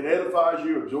 So if it edifies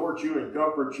you, exhorts you, and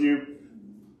comforts you,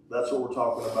 that's what we're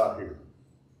talking about here.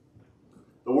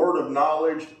 The word of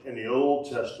knowledge in the Old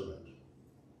Testament.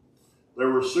 There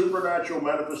were supernatural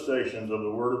manifestations of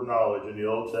the word of knowledge in the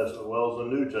Old Testament as well as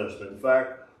the New Testament. In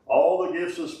fact, all the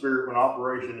gifts of the Spirit were in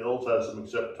operation in the Old Testament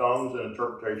except tongues and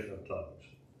interpretation of tongues.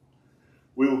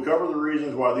 We will cover the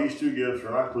reasons why these two gifts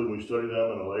are not included when we study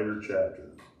them in a later chapter.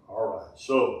 All right,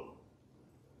 so,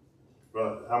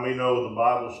 how many know the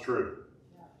Bible's true?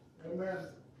 Amen.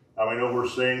 How many know we're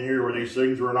seeing here where these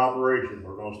things were in operation?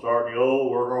 We're going to start in the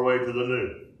old, work our way to the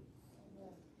new.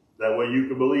 That way you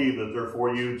can believe that they're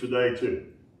for you today too.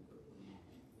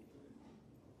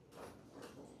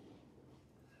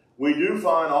 We do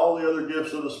find all the other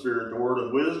gifts of the Spirit, the word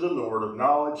of wisdom, the word of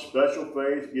knowledge, special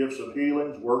faith, gifts of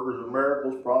healings, workers of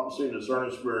miracles, prophecy, and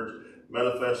discerning spirits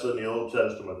manifested in the Old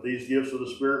Testament. These gifts of the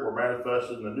Spirit were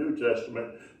manifested in the New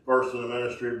Testament, first in the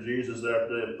ministry of Jesus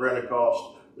after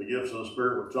Pentecost. The gifts of the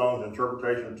Spirit with tongues,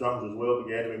 interpretation of tongues as well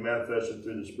began to be manifested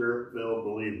through the Spirit-filled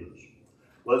believers.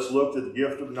 Let's look at the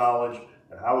gift of knowledge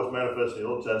and how it was manifested in the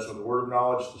Old Testament. The word of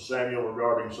knowledge to Samuel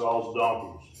regarding Saul's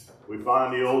donkeys. We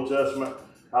find in the Old Testament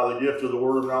how the gift of the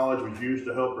word of knowledge was used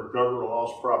to help recover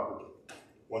lost property.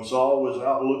 When Saul was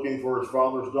out looking for his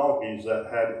father's donkeys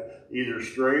that had either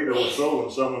strayed or were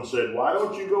stolen, someone said, "Why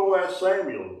don't you go ask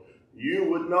Samuel? He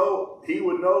would know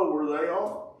where they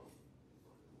are."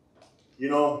 You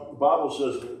know, the Bible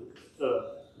says,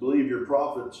 believe your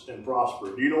prophets and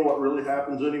prosper. Do you know what really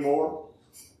happens anymore?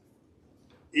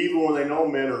 Even when they know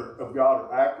men of God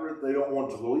are accurate, they don't want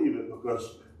to believe it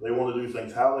because they want to do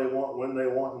things how they want, when they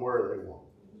want, and where they want.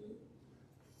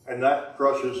 And that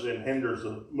crushes and hinders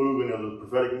the moving of the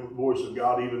prophetic voice of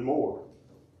God even more.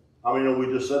 I mean, we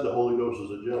just said the Holy Ghost is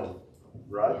a gentleman,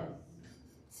 right?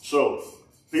 So,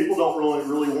 people don't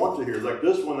really want to hear. Like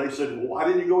this one, they said, "Well, why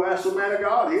didn't you go ask the man of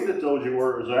God? He'd have told you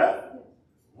where it was at."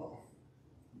 Well,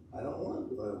 I don't want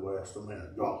to go ask the man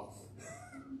of God.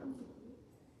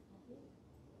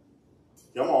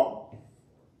 Come on.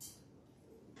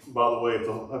 By the way, if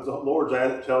the Lord's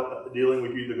dealing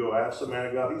with you to go ask the man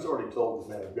of God, he's already told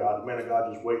the man of God. The man of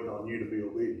God just waiting on you to be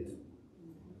obedient.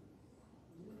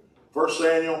 1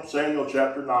 Samuel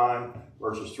chapter 9,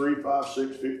 verses 3, 5,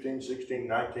 6, 15, 16,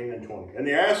 19, and 20. And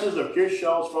the asses of Kish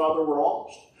Saul's father were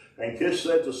lost. And Kish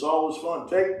said to Saul his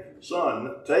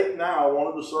son, take now one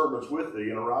of the servants with thee,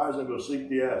 and arise and go seek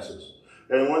the asses.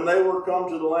 And when they were come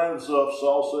to the land of Zuph,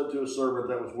 Saul said to his servant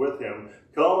that was with him,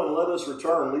 come and let us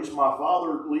return, lest my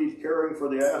father leave caring for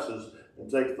the asses,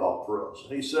 and take thought for us.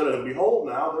 And he said to him, behold,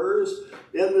 now there is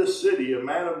in this city a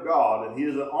man of God, and he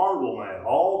is an honorable man.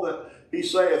 All that he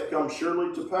saith comes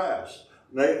surely to pass.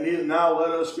 Now let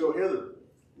us go hither.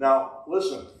 Now,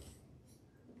 listen.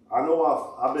 I know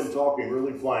I've been talking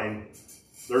really plain.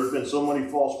 There's been so many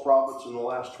false prophets in the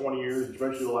last 20 years,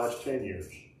 especially the last 10 years.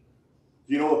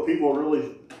 Do you know what people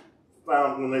really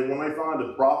found when they find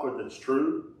a prophet that's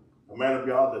true, a man of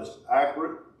God that's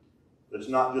accurate, that's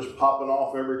not just popping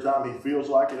off every time he feels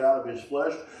like it out of his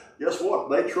flesh? Guess what?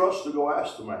 They trust to go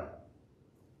ask the man.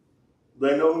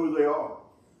 They know who they are.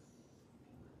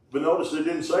 But notice it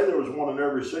didn't say there was one in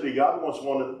every city. God wants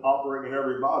one operating in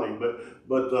every body,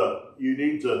 but you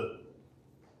need to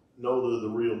know they're the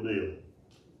real deal,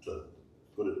 to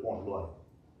put it point blank.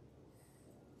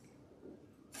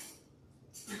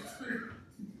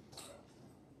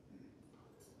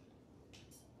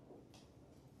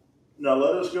 Now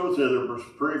let us go thither,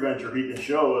 peradventure he can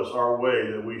show us our way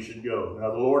that we should go.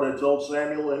 Now the Lord had told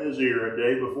Samuel in his ear a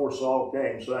day before Saul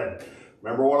came, saying,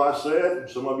 remember what I said?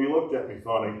 Some of you looked at me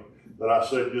funny, that I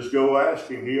said, just go ask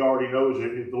him. He already knows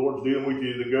it. If the Lord's dealing with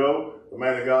you to go, the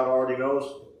man of God already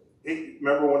knows.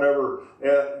 Remember whenever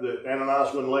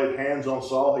Ananias went and laid hands on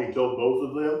Saul, he told both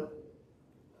of them,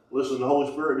 listen, the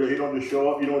Holy Spirit, he don't just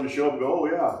show up. You don't just show up and go, oh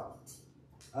yeah,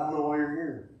 I don't know why you're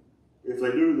here. If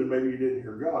they do, then maybe you didn't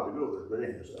hear God to go there. But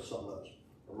anyways, that's something else.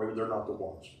 Or maybe they're not the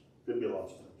ones. Could be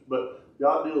lots of things. But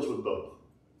God deals with both.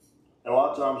 And a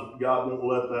lot of times, God won't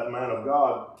let that man of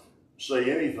God say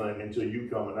anything until you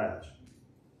come and ask.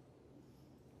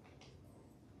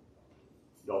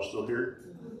 Y'all still here?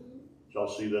 Did y'all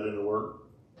see that in the Word?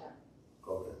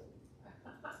 Okay.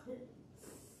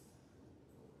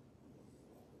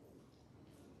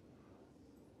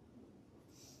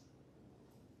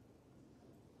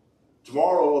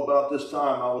 Tomorrow, about this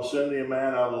time, I will send thee a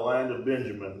man out of the land of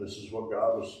Benjamin. This is what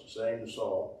God was saying to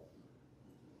Saul.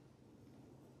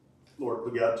 Lord,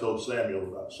 God told Samuel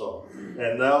about Saul.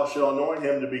 And thou shalt anoint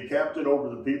him to be captain over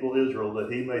the people of Israel,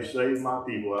 that he may save my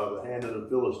people out of the hand of the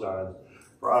Philistines.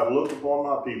 For I have looked upon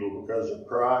my people, because a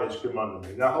cry has come unto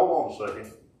me. Now, hold on a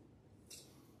second.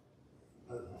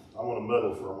 I'm going to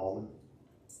meddle for a moment.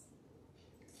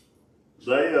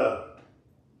 They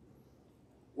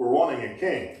were wanting a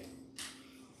king.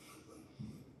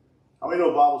 How many know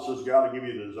the Bible says God will give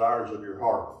you the desires of your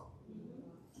heart?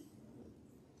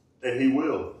 And He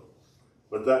will.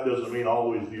 But that doesn't mean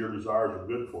always your desires are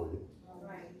good for you.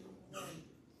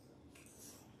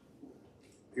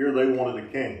 Here they wanted a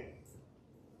king.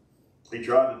 He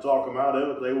tried to talk them out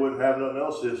of it. They wouldn't have nothing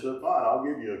else. He said, fine, I'll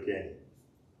give you a king.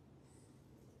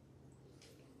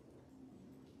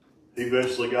 He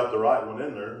eventually got the right one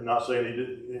in there. I'm not saying he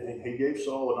didn't. He gave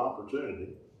Saul an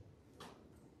opportunity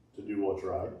to do what's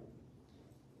right.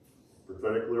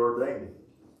 Prophetically ordained him.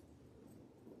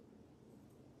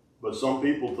 But some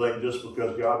people think just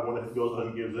because God goes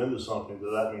and gives into something,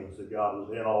 that means that God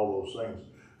is in all those things.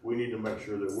 We need to make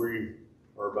sure that we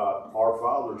are about our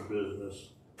Father's business,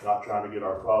 not trying to get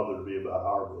our Father to be about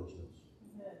our business.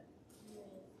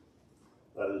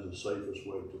 That is the safest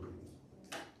way to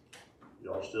be.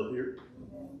 Y'all still here?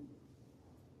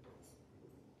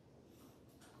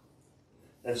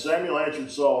 And Samuel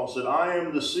answered Saul and said, I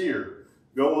am the seer.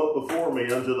 Go up before me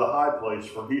unto the high place,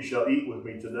 for he shall eat with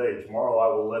me today. Tomorrow I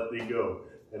will let thee go,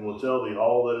 and will tell thee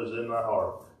all that is in thy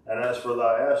heart. And as for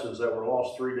thy asses that were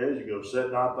lost 3 days ago,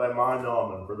 set not thy mind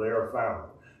on them, for they are found.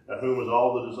 At whom is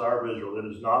all the desire of Israel? It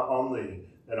is not on thee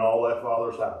and all thy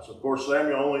father's house. Of course,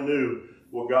 Samuel only knew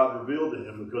what God revealed to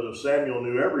him, because if Samuel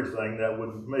knew everything, that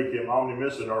would make him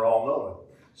omniscient or all-knowing.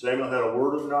 Samuel had a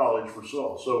word of knowledge for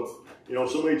Saul. So,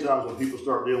 so many times when people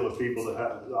start dealing with people that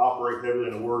operate heavily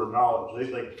in a word of knowledge,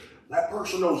 they think, that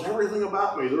person knows everything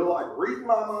about me. They're like reading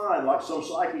my mind, like some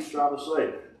psychics try to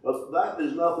say. But that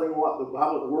is nothing like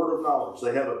the word of knowledge.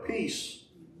 They have a piece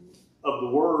of the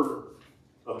word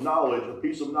of knowledge, a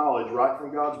piece of knowledge right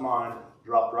from God's mind,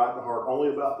 dropped right in the heart, only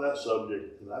about that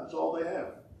subject. And that's all they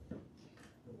have.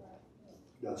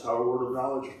 That's how a word of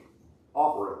knowledge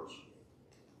operates.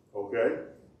 Okay?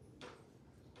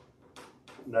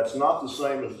 And that's not the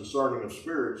same as discerning of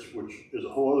spirits, which is a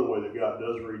whole other way that God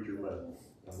does read your mail.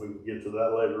 And we can get to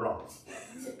that later on.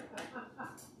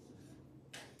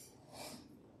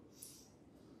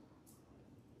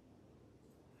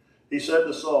 He said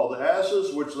to Saul, the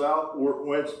asses which thou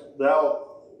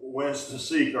wentst to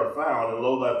seek are found, and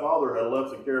lo, thy father had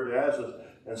left the care of the asses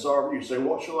and sorrow for you. Say,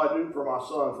 what shall I do for my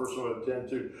son? 1 Samuel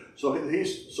 10:2. So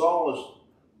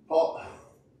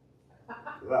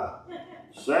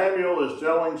Samuel is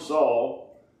telling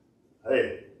Saul,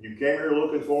 hey, you came here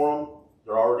looking for them.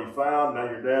 They're already found. Now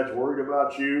your dad's worried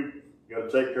about you. You got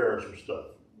to take care of some stuff.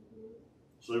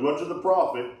 So he went to the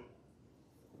prophet.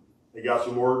 He got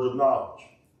some words of knowledge.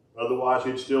 Otherwise,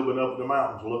 he'd still been up in the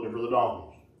mountains looking for the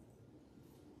donkeys.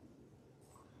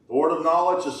 The word of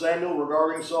knowledge to Samuel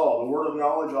regarding Saul. The word of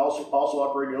knowledge also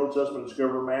operating in the Old Testament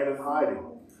discovered a man in hiding.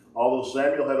 Although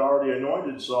Samuel had already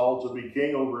anointed Saul to be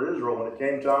king over Israel, when it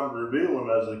came time to reveal him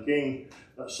as the king,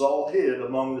 Saul hid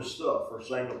among the stuff. 1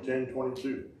 Samuel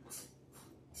 10:22.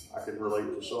 I could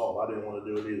relate to Saul. I didn't want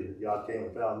to do it either. God came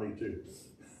and found me too.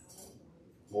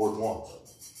 More than once.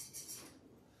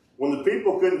 When the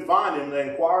people couldn't find him, they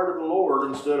inquired of the Lord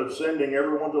instead of sending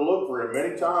everyone to look for him.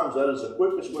 Many times that is the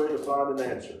quickest way to find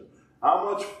an answer. How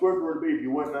much quicker would it be if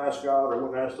you went and asked God or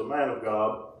went and asked the man of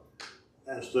God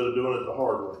instead of doing it the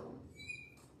hard way?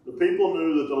 The people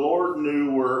knew that the Lord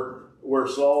knew where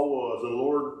Saul was, and the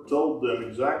Lord told them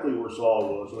exactly where Saul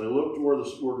was. And they looked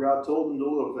where God told them to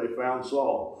look. They found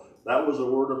Saul. That was a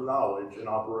word of knowledge in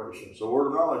operation. So word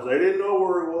of knowledge. They didn't know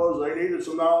where he was. They needed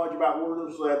some knowledge about where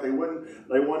this was at. They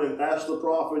went and asked the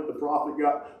prophet. The prophet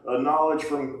got knowledge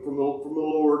from the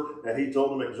Lord, and he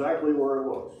told them exactly where it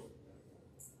was.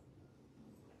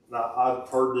 Now, I've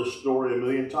heard this story a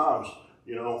million times.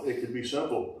 It could be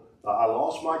simple. I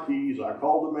lost my keys. I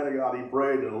called the man of God. He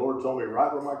prayed, and the Lord told me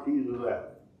right where my keys is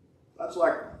at. That's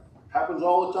happens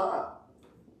all the time.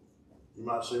 You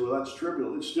might say, well, that's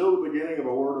trivial. It's still the beginning of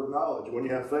a word of knowledge. When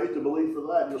you have faith to believe for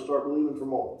that, you'll start believing for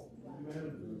more.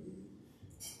 Amen.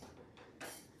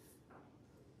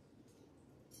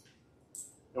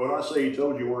 And when I say he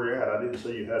told you where you're at, I didn't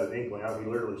say you had an inkling. He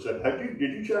literally said, did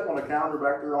you check on the calendar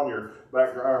back there on your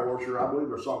back dryer washer? I believe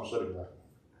there's something sitting there.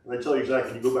 And they tell you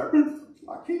exactly. You go back,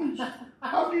 my keys.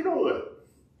 How did you know that?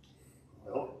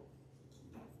 Well,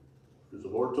 because the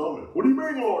Lord told me. What do you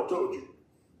mean the Lord told you?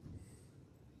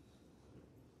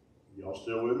 Y'all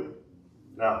still with me?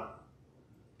 Now,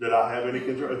 did I have any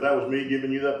control? If that was me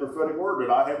giving you that prophetic word, did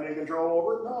I have any control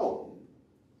over it? No.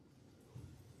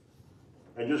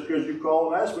 And just because you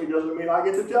call and ask me doesn't mean I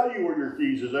get to tell you where your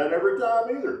keys is at every time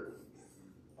either.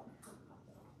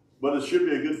 But it should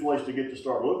be a good place to get to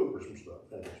start looking for some stuff.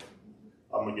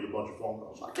 I'm going to get a bunch of phone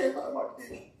calls. I can't find my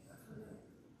keys.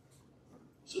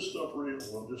 Is this stuff real?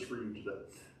 Well, just for you today.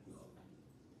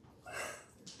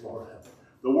 Lord help me.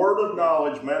 The word of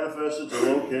knowledge manifested to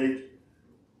locate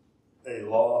a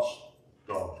lost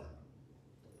daughter.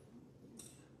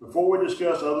 Before we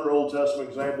discuss other Old Testament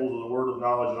examples of the word of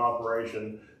knowledge in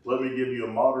operation, let me give you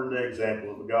a modern day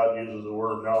example of God uses the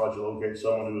word of knowledge to locate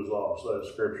someone who is lost. That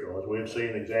is scriptural. As we have seen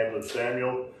an example of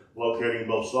Samuel locating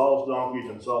both Saul's donkeys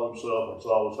and Saul himself when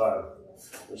Saul was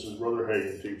hiding. This is Brother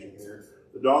Hagen teaching here.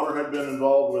 The daughter had been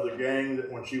involved with a gang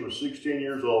when she was 16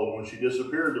 years old. When she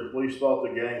disappeared, the police thought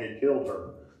the gang had killed her.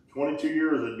 22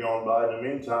 years had gone by. In the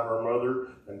meantime, her mother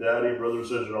and daddy, brother and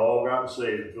sister had all gotten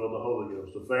saved and filled the Holy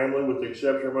Ghost. The family, with the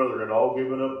exception of her mother, had all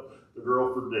given up the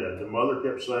girl for dead. The mother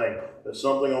kept saying that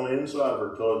something on the inside of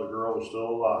her told her the girl was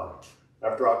still alive.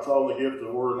 After I told them the gift of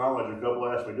the word of knowledge, a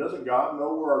couple asked me, doesn't God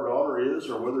know where our daughter is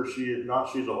or whether she's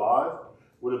alive?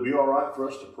 Would it be all right for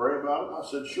us to pray about it?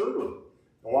 I said, surely.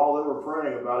 And while they were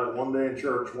praying about it one day in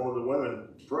church, one of the women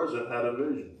present had a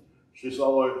vision. She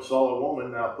saw a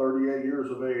woman, now 38 years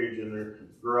of age, in their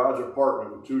garage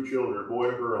apartment with 2 children, a boy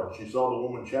and a girl. She saw the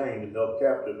woman chained and held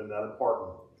captive in that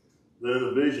apartment. Then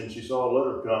in the vision, she saw a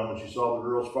letter come, and she saw the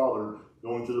girl's father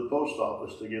going to the post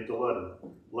office to get the letter.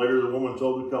 Later, the woman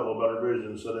told the couple about her vision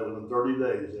and said that within 30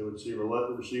 days, they would receive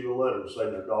a letter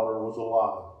saying their daughter was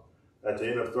alive. At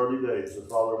the end of 30 days, the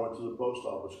father went to the post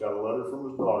office, got a letter from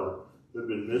his daughter who had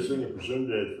been missing and presumed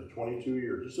dead for 22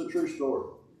 years. It's a true story.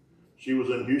 She was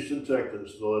in Houston,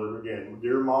 Texas. The letter began,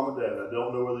 Dear Mom and Dad, I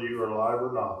don't know whether you are alive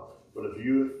or not, but if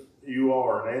you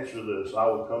are and answer this, I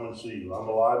will come and see you. I'm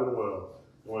alive and well.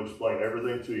 I will explain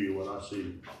everything to you when I see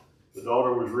you. The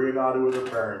daughter was reunited with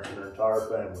her parents and her entire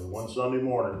family. One Sunday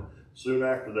morning, soon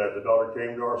after that, the daughter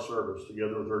came to our service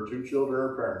together with her 2 children and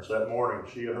her parents. That morning,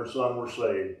 she and her son were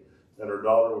saved, and her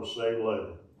daughter was saved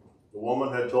later. The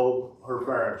woman had told her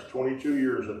parents 22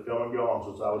 years had come and gone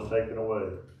since I was taken away.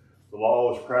 The law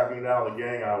was cracking down on the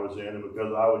gang I was in, and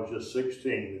because I was just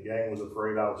 16, the gang was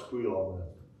afraid I would squeal on them.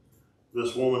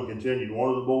 This woman continued, one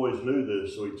of the boys knew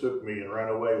this, so he took me and ran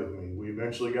away with me. We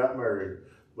eventually got married,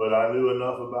 but I knew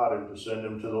enough about him to send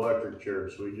him to the electric chair,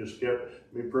 so he just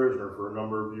kept me prisoner for a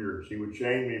number of years. He would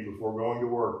chain me before going to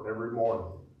work every morning.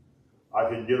 I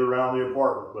could get around the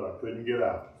apartment, but I couldn't get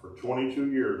out. For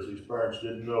 22 years, these parents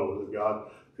didn't know that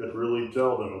God could really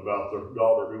tell them about their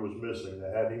daughter who was missing. They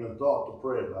hadn't even thought to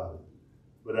pray about it.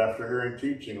 But after hearing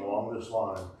teaching along this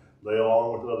line, they,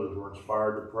 along with others, were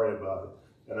inspired to pray about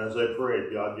it. And as they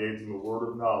prayed, God gave them a word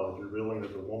of knowledge, revealing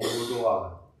that the woman was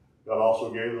alive. God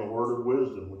also gave them a word of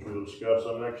wisdom, which we'll discuss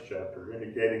in the next chapter,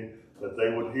 indicating that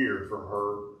they would hear from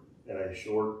her in a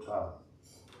short time.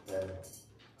 And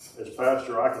as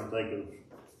pastor, I can think of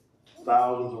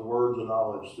thousands of words of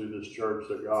knowledge through this church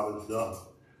that God has done.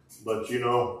 But you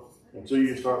know, until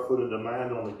you start putting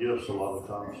demand on the gifts a lot of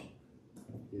times,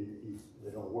 they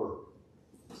don't work.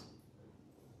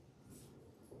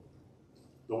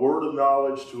 The word of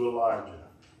knowledge to Elijah.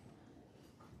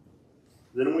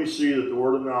 Then we see that the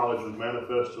word of knowledge was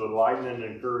manifest to enlighten and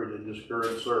encourage a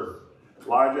discouraged servant.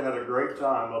 Elijah had a great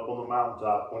time up on the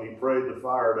mountaintop when he prayed the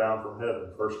fire down from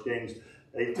heaven. 1 Kings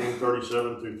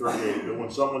 18:37 through 38. But when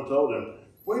someone told him,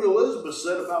 Queen Elizabeth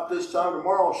said about this time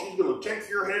tomorrow, she's going to take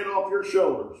your head off your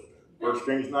shoulders. 1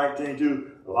 Kings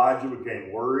 19:2, Elijah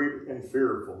became worried and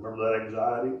fearful. Remember that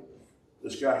anxiety?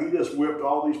 This guy, he just whipped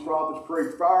all these prophets,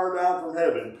 prayed fire down from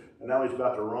heaven, and now he's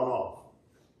about to run off.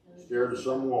 Scared of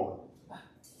some woman.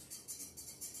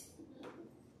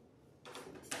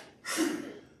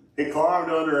 He climbed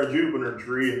under a juniper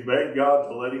tree and begged God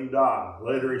to let him die.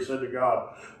 Later he said to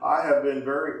God, I have been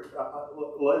very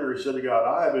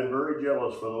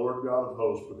jealous for the Lord God of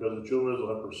hosts, because the children of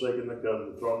Israel have forsaken the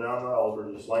covenant, thrown down thy altars,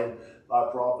 and slain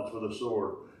thy prophets with a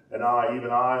sword. And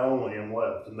even I only am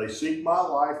left. And they seek my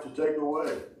life to take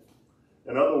away.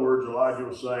 In other words, Elijah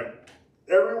was saying,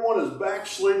 everyone is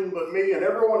backslidden but me, and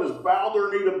everyone has bowed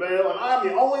their knee to Baal, and I'm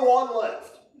the only one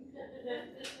left.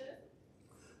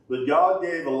 But God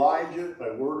gave Elijah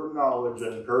a word of knowledge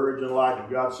that encouraged Elijah.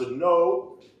 God said,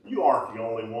 no, you aren't the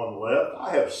only one left.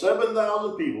 I have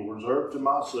 7,000 people reserved to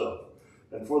myself.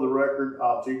 And for the record,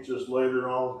 I'll teach this later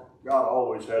on, God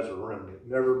always has a remnant.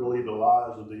 Never believe the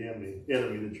lies of the enemy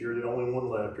that you're the only one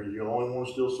left, or you're the only one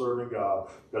still serving God,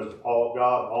 because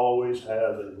God always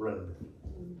has a remnant.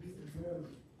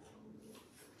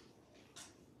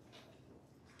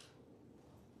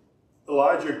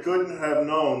 Elijah couldn't have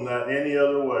known that any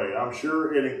other way. I'm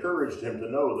sure it encouraged him to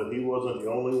know that he wasn't the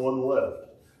only one left.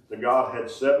 That God had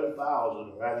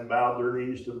 7,000 who hadn't bowed their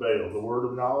knees to Baal. The word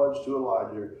of knowledge to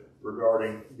Elijah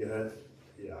regarding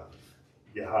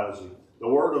Gehazi. The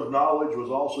word of knowledge was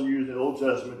also used in the Old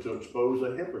Testament to expose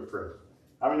a hypocrite.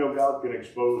 How many know God can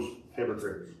expose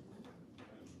hypocrites?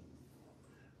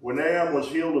 When Naaman was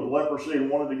healed of leprosy and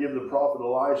wanted to give the prophet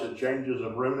Elisha changes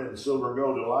of remnant and silver and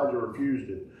gold, Elijah refused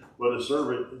it. But his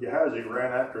servant Gehazi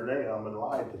ran after Naaman and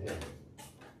lied to him.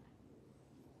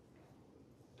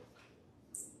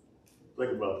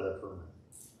 Think about that for a minute.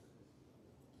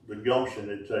 The gumption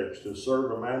it takes to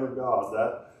serve a man of God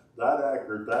that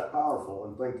accurate, that powerful,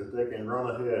 and think that they can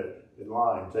run ahead and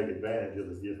lie and take advantage of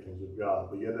the giftings of God.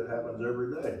 But yet it happens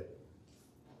every day,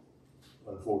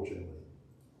 unfortunately.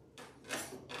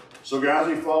 So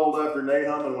Gehazi followed after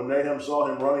Nahum, and when Nahum saw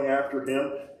him running after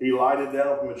him, he lighted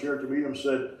down from the chariot to meet him and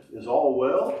said, "Is all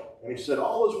well?" And he said,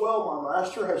 "All is well, my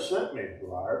master has sent me,"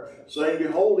 liar, saying,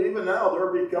 "Behold, even now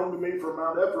there be come to me from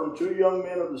Mount Ephraim 2 young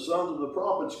men of the sons of the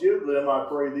prophets. Give them, I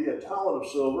pray thee, a talent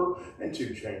of silver and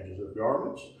 2 changes of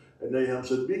garments." And Nahum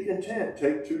said, "Be content,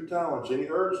 take 2 talents. And he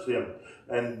urged him,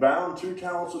 and bound 2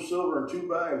 talents of silver in 2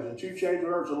 bags, and 2 changes of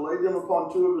garments, and laid them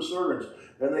upon 2 of his servants,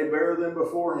 and they bare them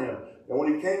before him. And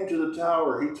when he came to the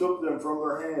tower, he took them from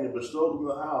their hand, and bestowed them in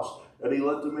the house, and he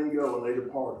let the men go, and they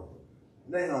departed."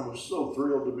 Nahum was so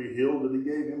thrilled to be healed that he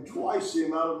gave him twice the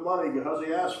amount of money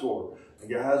Gehazi asked for. And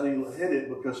Gehazi hid it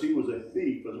because he was a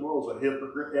thief as well as a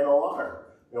hypocrite and a liar.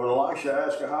 And when Elisha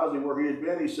asked Gehazi where he had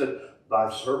been, he said, "Thy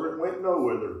servant went no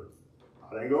whither."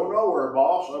 "I didn't go nowhere,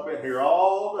 boss. I've been here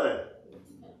all day."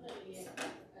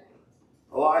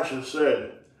 Elisha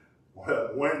said,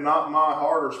 "Well, went not my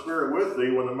heart or spirit with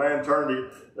thee when the man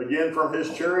turned again from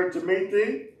his chariot to meet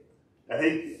thee?"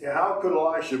 And how could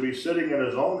Elisha be sitting in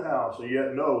his own house and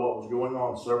yet know what was going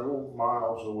on several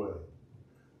miles away?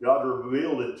 God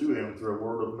revealed it to him through a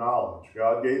word of knowledge.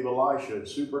 God gave Elisha a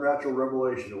supernatural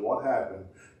revelation of what happened,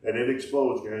 and it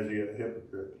exposed Gehazi a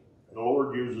hypocrite. And the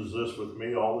Lord uses this with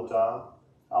me all the time.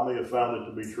 How many have found it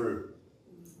to be true?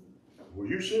 "Was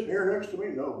you sitting here next to me?"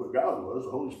 "No, but God was.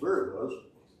 The Holy Spirit was.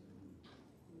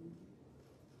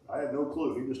 I had no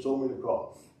clue. He just told me to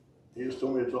call. He just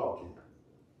told me to talk to you.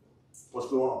 What's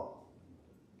going on?"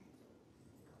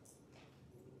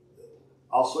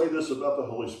 I'll say this about the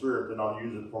Holy Spirit, and I'll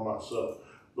use it for myself.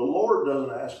 The Lord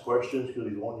doesn't ask questions because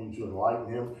He's wanting you to enlighten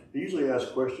Him. He usually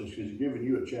asks questions because He's giving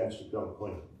you a chance to come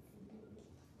clean.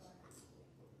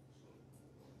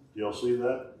 Do y'all see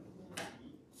that?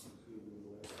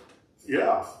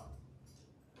 Yeah.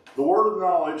 The word of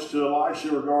knowledge to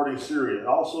Elisha regarding Syria.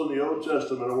 Also in the Old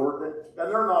Testament, and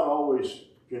they're not always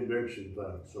conviction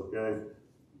things, okay?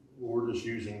 We're just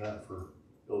using that for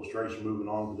illustration, moving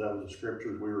on, because that was the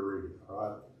scriptures we were reading, all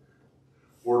right?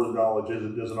 Word of knowledge is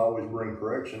it doesn't always bring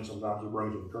correction. Sometimes it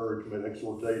brings encouragement,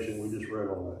 exhortation. We just read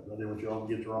all that. I didn't want y'all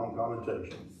to get the wrong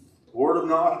connotation. Word of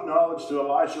knowledge to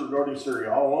Elisha regarding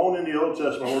Syria. All alone in the Old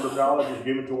Testament, word of knowledge is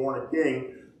given to warn a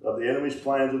king of the enemy's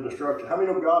plans of destruction. How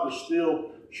many know God is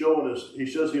still showing us? He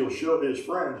says He'll show His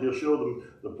friends, He'll show them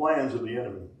the plans of the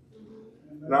enemy.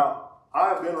 Now,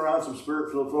 I've been around some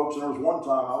spirit-filled folks, and there was one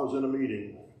time I was in a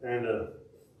meeting, and there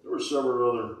were several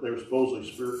other, they were supposedly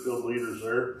spirit-filled leaders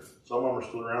there. Some of them are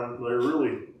still around. They're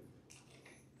really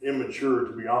immature,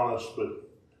 to be honest, but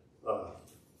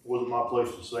it wasn't my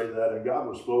place to say that. And God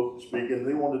was speaking.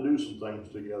 They wanted to do some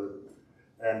things together.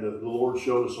 And the Lord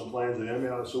showed us some plans of the enemy.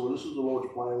 And I said, "Well, this is the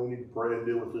Lord's plan. We need to pray and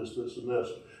deal with this, this, and this."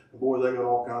 And boy, they got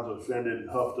all kinds of offended and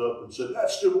huffed up and said,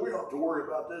 "That's stupid. We don't have to worry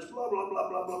about this, blah, blah, blah,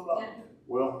 blah, blah, blah." Yeah.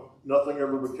 Well, nothing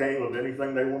ever became of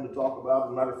anything they wanted to talk about.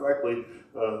 As a matter of fact,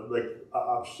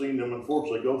 I've seen them,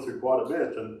 unfortunately, go through quite a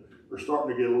bit, and they're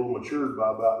starting to get a little matured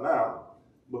by about now,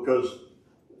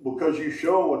 because you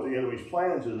show what the enemy's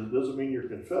plans is, it doesn't mean you're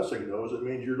confessing those. It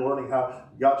means you're learning how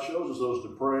God shows us those to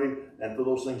pray and for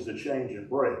those things to change and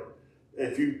break.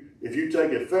 If you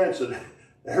take offense and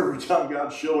every time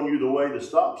God's showing you the way to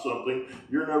stop something,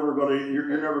 you're never going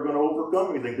to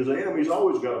overcome anything, because the enemy's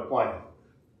always got a plan.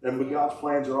 But God's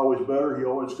plans are always better. He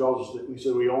always calls us, we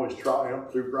said we always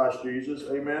triumph through Christ Jesus.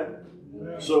 Amen?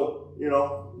 Yeah. So,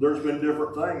 there's been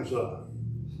different things.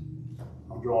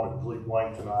 I'm drawing a complete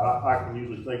blank tonight. I can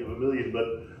usually think of a million,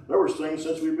 but there was things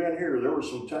since we've been here. There was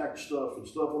some tax stuff and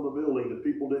stuff on the building that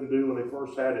people didn't do when they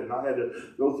first had it, and I had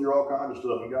to go through all kinds of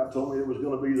stuff, and God told me it was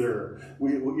going to be there.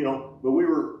 But we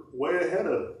were way ahead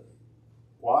of it.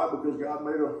 Why? Because God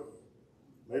made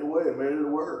a way and made it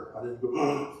aware. I didn't go,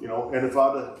 and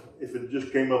if it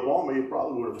just came up on me, it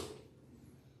probably would have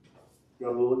got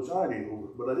a little anxiety over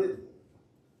it, but I didn't.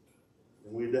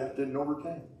 And we adapted and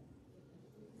overcame.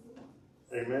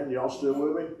 Amen. Y'all still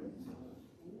with me?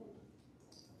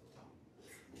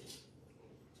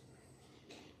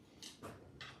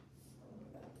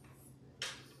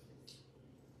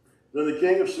 Then the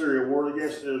king of Syria warred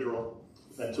against Israel,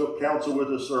 and took counsel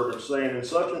with his servants, saying, In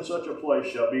such and such a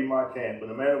place shall be my camp.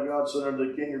 And the man of God said unto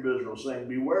the king of Israel, saying,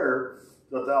 Beware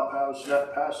that thou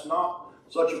pass not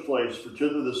such a place, for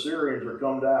thither the Syrians are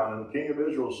come down. And the king of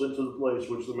Israel sent to the place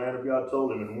which the man of God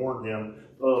told him, and warned him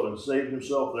of, and saved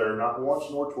himself there, not once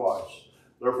nor twice.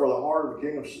 Therefore the heart of the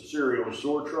king of Syria was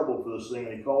sore troubled for this thing,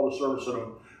 and he called his servants and said to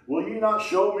him, Will ye not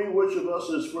show me which of us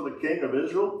is for the king of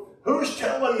Israel? Who's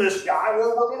telling this guy where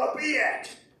we're going to be at?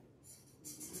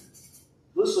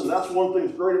 Listen, that's one thing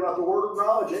that's great about the word of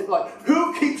knowledge. It's like,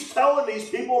 who keeps telling these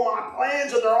people my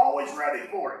plans and they're always ready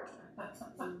for it?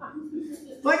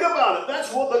 Think about it.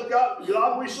 That's what the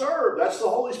God we serve. That's the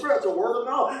Holy Spirit. The word of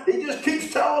knowledge. He just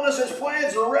keeps telling us his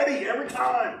plans are ready every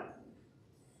time.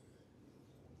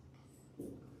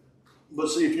 But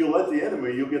see, if you let the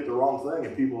enemy, you'll get the wrong thing.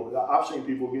 And I've seen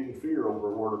people getting fear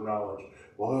over a word of knowledge.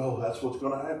 Well, that's what's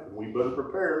going to happen. We better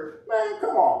prepare. Man,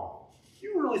 come on.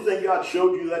 You really think God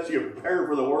showed you that you prepare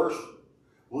for the worst?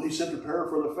 Well, he said prepare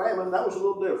for the famine. That was a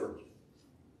little different.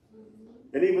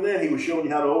 And even then, he was showing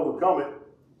you how to overcome it,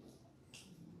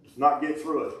 not get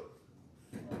through it.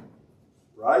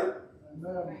 Right?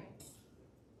 Amen.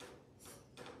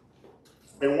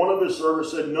 And one of his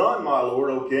servants said, None, my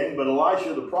lord, O king, but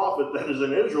Elisha the prophet that is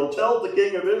in Israel. Tell the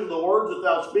king of Israel the words that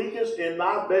thou speakest in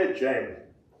thy bedchamber.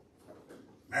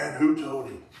 Man, who told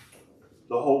him?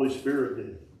 The Holy Spirit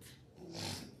did.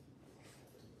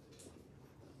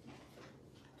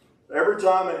 Every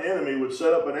time an enemy would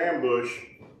set up an ambush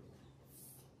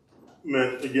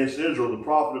against Israel, the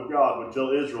prophet of God would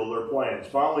tell Israel their plans.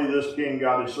 Finally, this king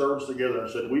got his servants together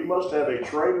and said, We must have a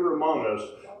traitor among us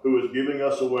who is giving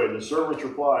us away. The servants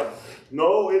replied,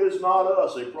 No, it is not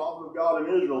us. A prophet of God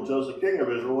in Israel tells the king of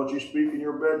Israel what you speak in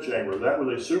your bedchamber. That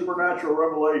was a supernatural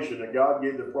revelation that God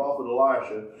gave the prophet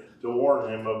Elisha to warn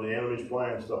him of the enemy's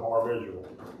plans to harm Israel.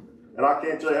 And I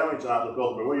can't tell you how many times I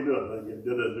felt, what are you doing? They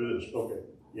did it, do this. Okay.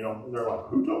 You know, and they're like,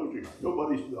 who told you? The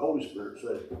Holy Spirit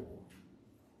said.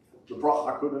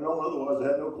 I couldn't have known otherwise. I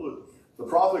had no clue. The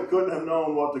prophet couldn't have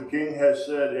known what the king had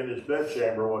said in his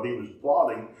bedchamber, what he was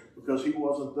plotting, because he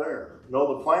wasn't there.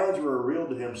 No, the plans were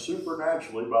revealed to him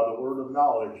supernaturally by the word of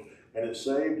knowledge, and it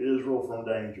saved Israel from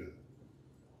danger.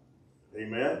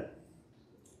 Amen?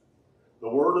 The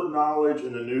word of knowledge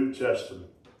in the New Testament.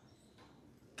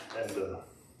 And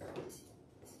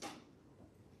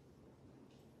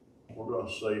we're going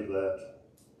to save that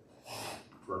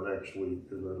for next week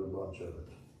because there's a bunch of it.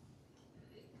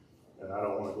 And I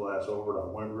don't want to glass over it. I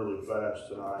went really fast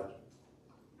tonight.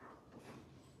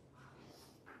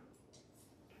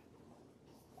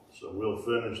 So we'll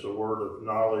finish the word of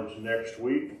knowledge next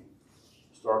week,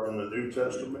 starting in the New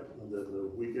Testament. And then the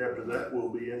week after that, we'll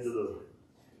be into the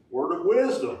word of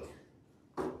wisdom.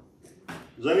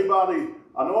 Does anybody,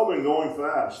 I know I've been going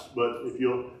fast, but if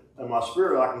you'll, in my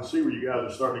spirit, I can see where you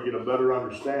guys are starting to get a better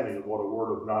understanding of what a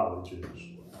word of knowledge is.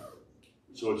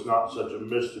 So it's not such a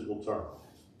mystical term.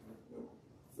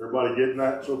 Everybody getting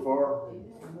that so far?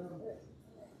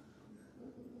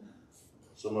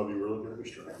 Some of you are looking at me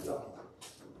straight. No.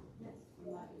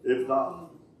 If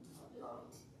not,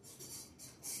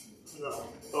 no.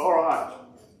 All right.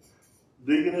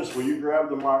 Deaconess, will you grab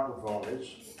the microphone? It's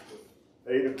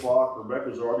 8 o'clock.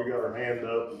 Rebecca's already got her hand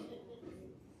up.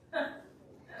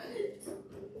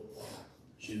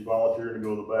 She's volunteered to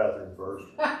go to the bathroom first.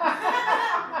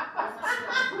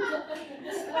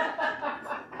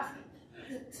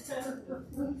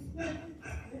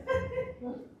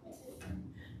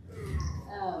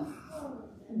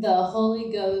 The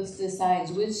Holy Ghost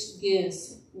decides which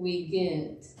gifts we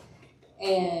get,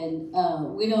 and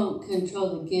we don't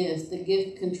control the gifts. The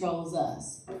gift controls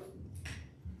us.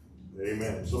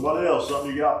 Amen. Somebody else,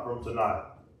 something you got from tonight?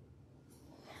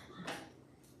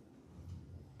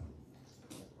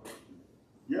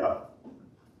 Yeah.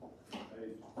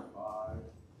 Page 5.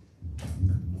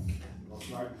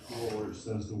 Right before where it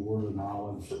says the word of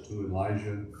knowledge to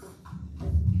Elijah.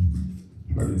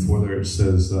 Right before there it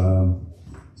says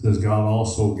God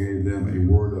also gave them a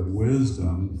word of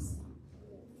wisdom,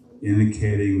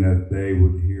 indicating that they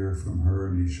would hear from her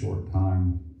in a short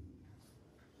time.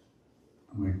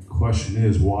 My question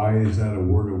is, why is that a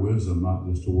word of wisdom, not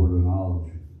just a word of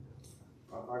knowledge?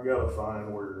 I gotta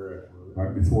find where you're at.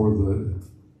 Right before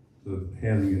the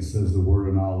heading, it says the word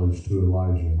of knowledge to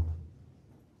Elijah.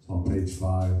 It's on page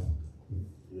 5.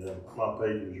 Yeah, my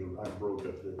pages are, I broke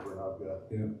up different. I've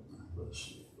got Yeah.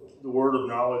 the word of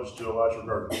knowledge to Elisha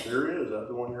regarding Syria. Is that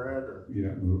the one you're at? Or?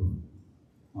 Yeah,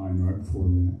 mine right before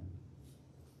that.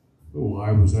 But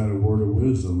why was that a word of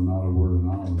wisdom, not a word of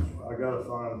knowledge? I gotta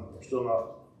find. I'm still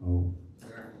not. Oh.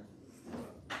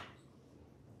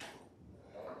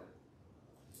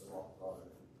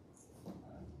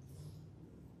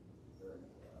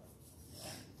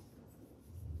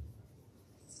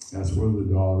 That's where the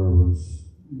daughter was,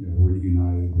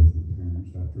 reunited with her parents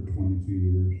after 22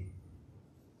 years.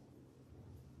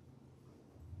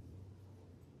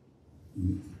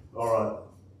 All right.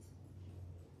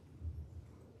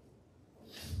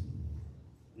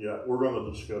 Yeah, we're going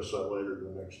to discuss that later in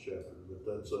the next chapter. But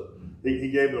that's he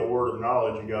gave them a word of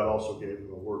knowledge, and God also gave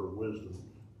them a word of wisdom.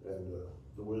 And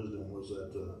the wisdom was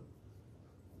that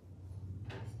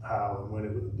how and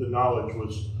when the knowledge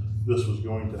was this was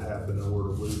going to happen. The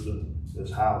word of wisdom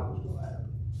is how it was going to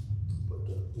happen. But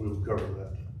we'll cover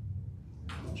that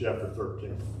in chapter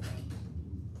 13.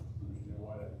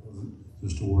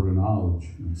 Just a word of knowledge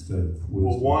instead of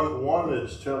wisdom. Well, one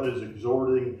is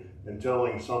exhorting and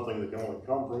telling something that can only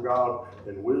come from God,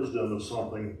 and wisdom is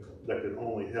something that could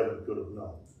only heaven could have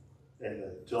known, and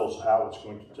it tells how it's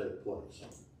going to take place,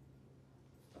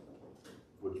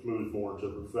 which moves more into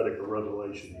a prophetic or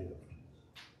revelation gift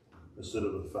instead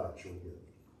of a factual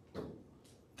gift.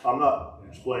 I'm not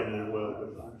explaining it well,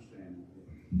 but I understand.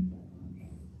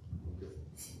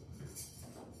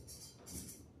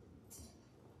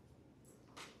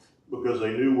 Because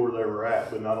they knew where they were at,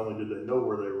 but not only did they know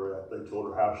where they were at, they told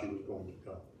her how she was going to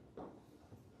come.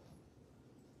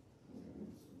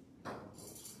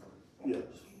 Yes.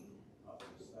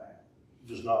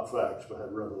 Just not facts, but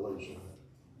had revelation.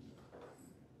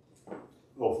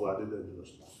 Hopefully I did that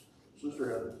justice. Sister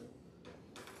Heather.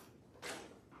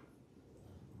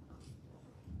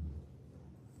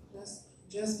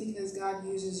 Just because God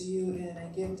uses you in a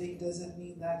gifting doesn't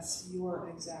mean that's your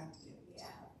exact gift.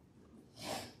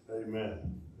 Amen.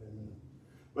 Amen.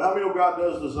 But how many know God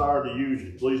does desire to use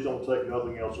you? Please don't take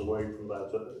nothing else away from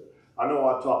that. I know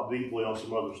I talked deeply on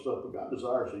some other stuff, but God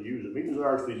desires to use them. He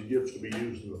desires these gifts to be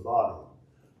used in the body.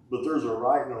 But there's a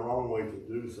right and a wrong way to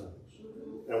do things.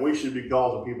 And we should be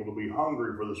causing people to be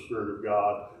hungry for the Spirit of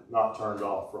God, not turned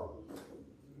off from it.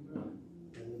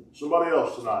 Somebody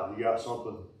else tonight, you got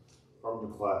something from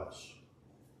the class?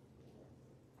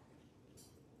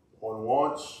 On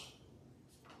once.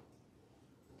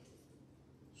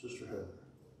 Sister Heather.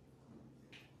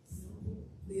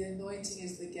 The anointing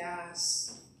is the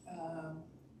gas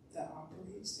that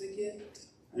operates the gift.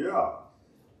 Yeah.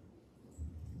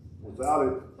 Without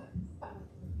it,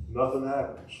 nothing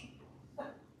happens.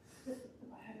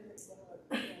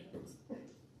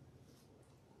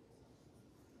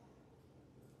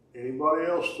 Anybody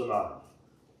else tonight?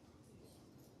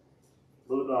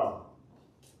 Brother Don.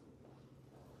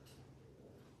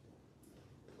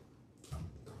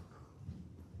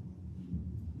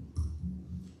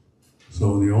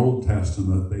 So in the Old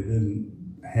Testament, they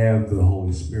didn't have the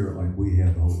Holy Spirit like we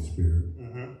have the Holy Spirit.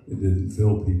 Mm-hmm. It didn't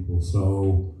fill people.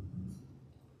 So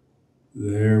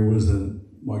there was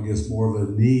more of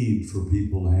a need for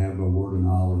people to have a word of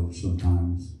knowledge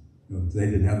sometimes. They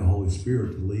didn't have the Holy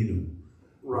Spirit to lead them.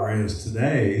 Right. Whereas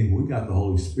today, we got the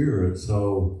Holy Spirit,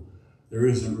 so there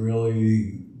isn't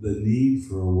really the need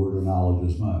for a word of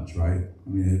knowledge as much, right? I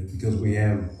mean, because we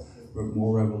have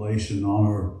more revelation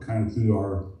through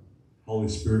our Holy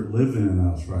Spirit living in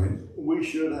us, right? We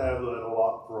should have that a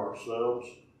lot for ourselves,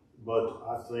 but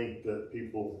I think that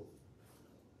people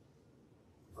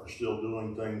are still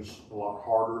doing things a lot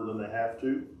harder than they have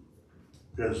to,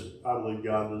 because I believe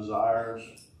God desires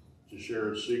to share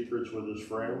His secrets with His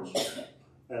friends.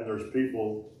 And there's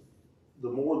people, the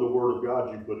more the Word of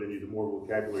God you put in you, the more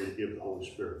vocabulary you give the Holy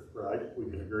Spirit, right? We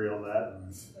can agree on that.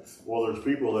 Well, there's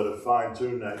people that have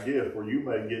fine-tuned that gift where you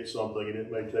may get something and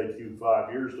it may take you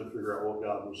 5 years to figure out what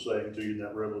God was saying to you in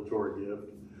that revelatory gift.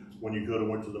 When you could have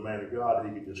went to the man of God,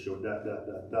 he could just go dot, dot,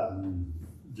 dot, dot,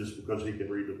 just because he can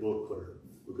read the book clear,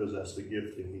 because that's the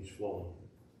gifting he's flowing.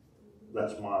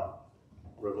 That's my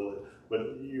revelation.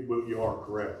 But you are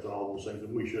correct on all those things,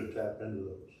 and we should tap into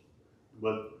those.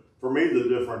 But for me, the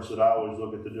difference that I always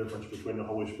look at the difference between the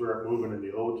Holy Spirit moving in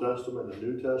the Old Testament and the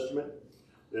New Testament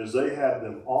is they had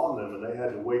them on them, and they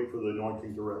had to wait for the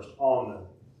anointing to rest on them,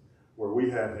 where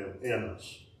we have Him in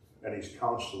us, and He's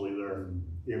constantly there.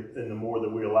 And the more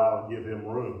that we allow and give Him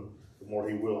room, the more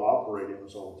He will operate in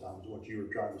us all the time, is what you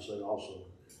were trying to say also.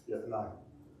 Yeah, and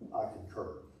I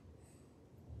concur.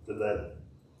 Did that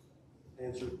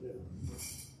answer? Yeah.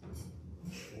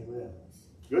 Amen.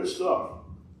 Good stuff.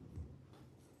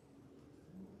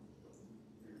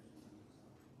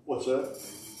 What's that?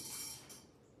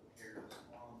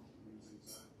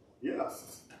 Yeah.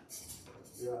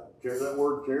 Yeah. That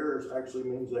word care actually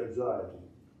means anxiety.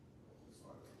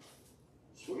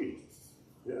 Sweet.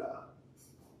 Yeah.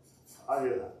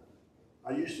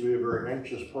 I used to be a very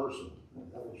anxious person.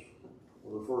 That was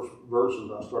one of the first verses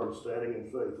I started standing in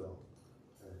faith on.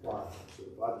 And why? So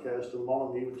if I'd cast them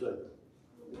on him, he would take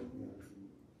them.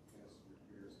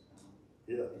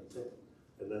 Yeah.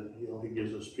 And then, he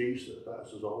gives us peace that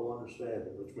passes all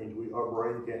understanding, which means our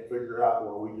brain can't figure out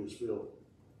why we just feel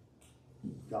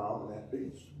calm and at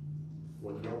peace.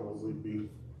 When normally we'd be,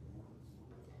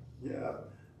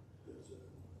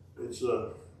 it's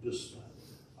just,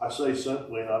 I say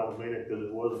simply, and I don't mean it because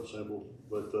it wasn't simple,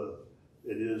 but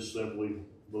it is simply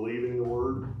believing the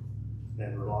word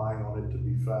and relying on it to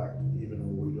be fact, even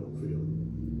when we don't feel it.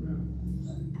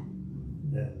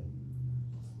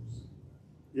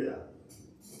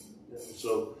 And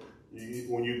so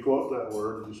when you quote that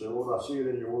word, you say, Lord, I see it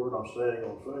in your word, I'm standing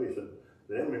on faith. And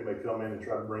the enemy may come in and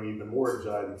try to bring even more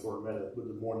anxiety for a minute, but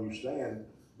the more you stand,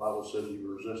 the Bible says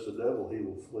you resist the devil, he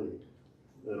will flee.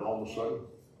 Then all of a sudden,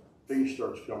 peace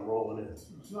starts to come rolling in.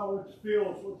 It's not what you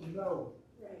feel, it's what you know.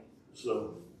 Right.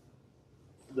 So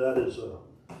that is, and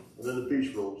then the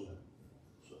peace rolls in.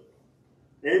 So,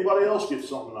 anybody else get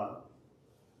something out of it?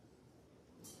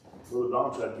 Brother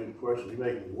Don's had a good question. He's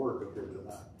making me work up here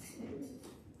tonight.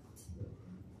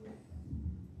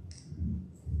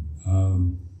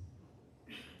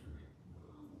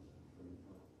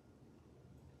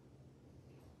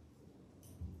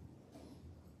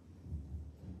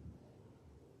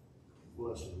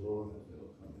 Bless the Lord.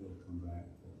 It'll come back.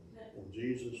 In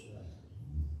Jesus' name.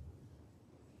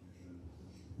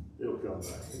 It'll come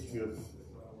back. It's good.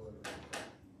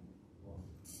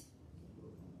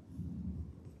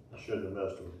 I shouldn't have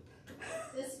messed with it.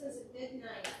 This was a good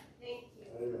night. Thank you.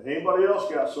 Amen. Anybody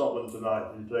else got something tonight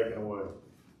you're taking away?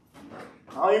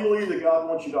 I believe that God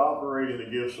wants you to operate in the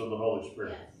gifts of the Holy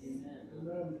Spirit. Yes.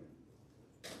 Amen.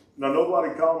 Now,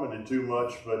 nobody commented too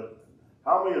much, but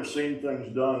how many have seen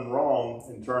things done wrong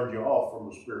and turned you off from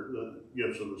the Spirit, the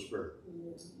gifts of the Spirit?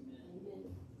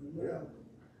 Yeah.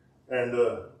 And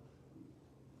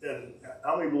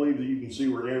how many believe that you can see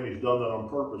where the enemy's done that on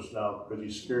purpose now because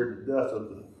he's scared to death of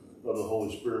the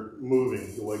Holy Spirit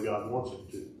moving the way God wants him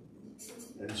to?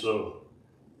 And so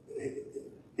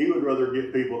he would rather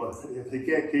get people, if he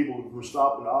can't keep them from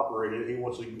stopping to operate it, he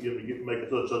wants to make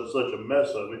such a mess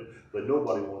of it that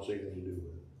nobody wants anything to do with it.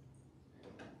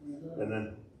 And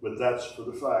then, but that's for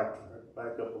the fact,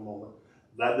 back up a moment,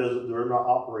 they're not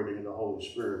operating in the Holy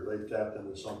Spirit. They've tapped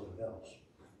into something else.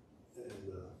 And,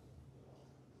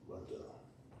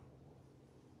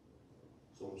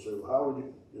 someone say, well, how would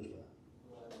you, yes, ma'am.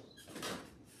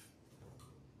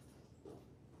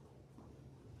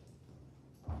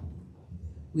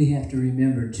 We have to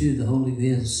remember, too, the Holy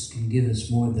Ghost can give us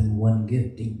more than one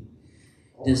gifting.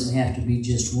 It doesn't have to be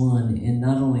just one. And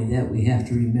not only that, we have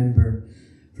to remember,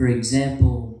 for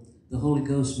example, the Holy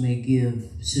Ghost may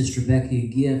give Sister Becky a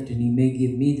gift, and he may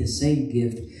give me the same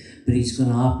gift, but he's going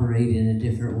to operate in a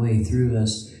different way through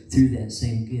us, through that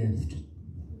same gift.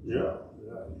 Yeah.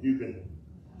 You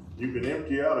can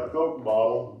empty out a Coke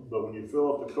bottle, but when you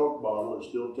fill up the Coke bottle, it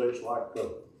still tastes like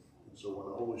Coke. So when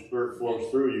the Holy Spirit flows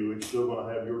through you, it's still going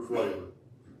to have your flavor.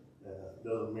 It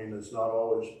doesn't mean it's not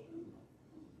always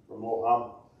from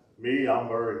I'm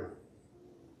very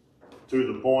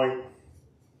to the point,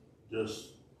 just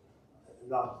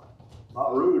not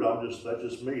rude. That's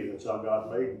just me. That's how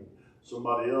God made me.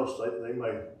 Somebody else, they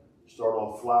may start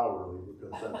off flowery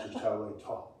because that's just how they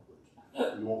talk.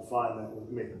 You won't find that with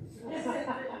me.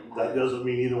 That doesn't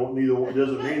mean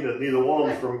doesn't mean that neither one of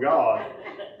them's from God.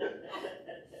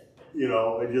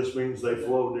 It just means they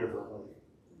flow differently.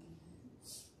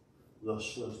 Thus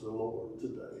says the Lord,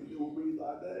 today it will be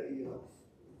thy day. No,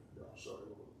 sorry,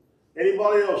 Lord.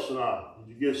 Anybody else tonight?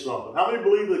 Did you get something? How many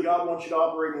believe that God wants you to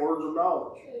operate in words of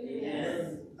knowledge?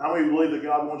 Yes. How many believe that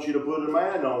God wants you to put a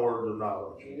demand on words of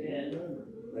knowledge? Amen.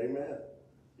 Amen.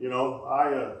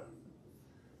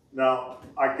 Now,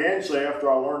 I can say after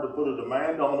I learned to put a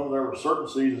demand on them, there were certain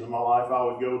seasons in my life I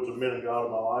would go to men of God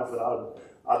in my life and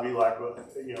I'd be like, I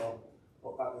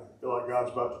feel like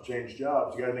God's about to change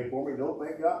jobs. You got anything for me? Nope,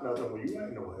 ain't got nothing. Well, you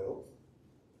ain't no help.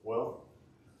 Well,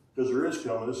 because there is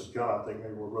coming, this is kind of, I think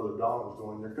maybe where Brother Don was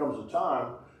going, there comes a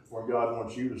time where God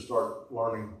wants you to start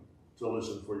learning to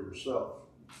listen for yourself.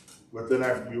 But then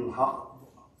after you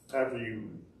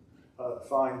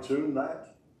fine tune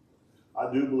that,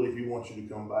 I do believe he wants you to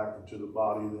come back into the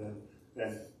body then,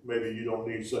 and maybe you don't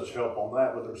need such help on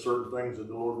that, but there's certain things that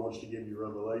the Lord wants to give you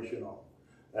revelation on.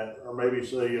 Or maybe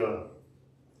say,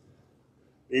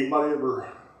 anybody ever, I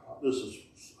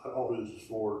don't know who this is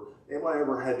for, anybody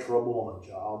ever had trouble on a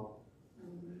job?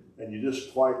 And you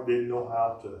just quite didn't know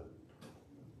how to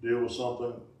deal with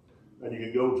something? And you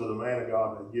can go to the man of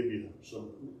God and give you some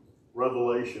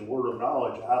revelation, word of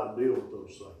knowledge, how to deal with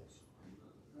those things.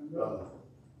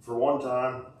 For one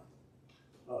time,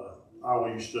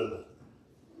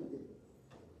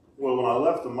 when I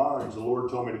left the mines, the Lord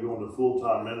told me to go into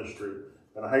full-time ministry.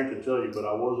 And I hate to tell you, but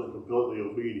I wasn't completely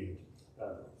obedient.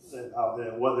 It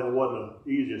wasn't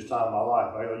the easiest time of my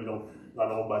life. I know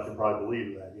nobody can probably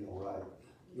believe that, right?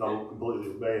 No, completely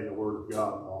obeying the word of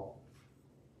God and all.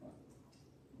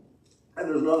 And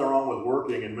there's nothing wrong with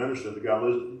working and ministering.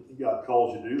 God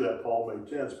calls you to do that. Paul made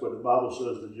sense, but the Bible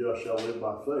says the just shall live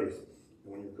by faith.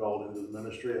 And when you're called into the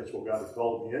ministry, that's what God has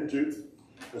called me into.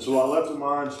 And so I left the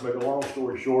mines. To make a long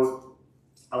story short,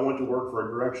 I went to work for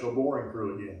a directional boring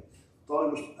crew again. Thought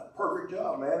it was a perfect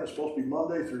job, man. It's supposed to be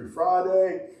Monday through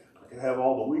Friday. I could have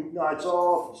all the weeknights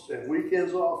off and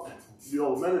weekends off, do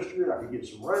all the ministry. I could get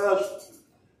some rest.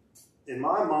 In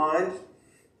my mind,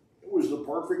 it was the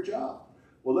perfect job.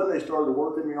 Well, then they started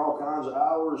working me all kinds of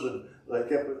hours, and they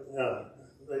kept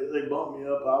they bumped me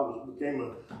up. I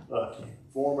became a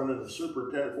foreman and a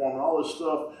superintendent foreman, all this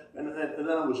stuff, and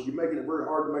then it was making it very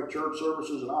hard to make church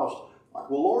services. And I was like,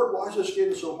 well, Lord, why is this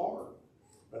getting so hard?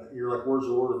 And you're like, where's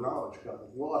the word of knowledge coming?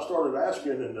 Well, I started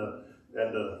asking, and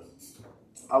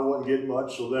I wasn't getting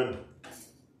much. So then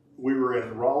we were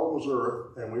in Rollins, Missouri,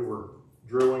 and we were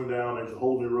drilling down. There's a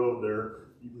whole new road there.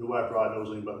 Nobody probably knows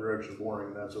anything about direction boring,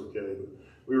 and that's okay. But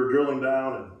we were drilling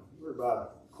down, and we were about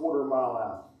a quarter mile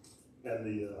out. And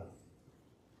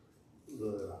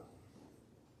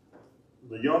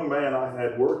the young man I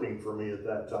had working for me at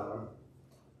that time,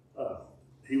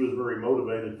 he was very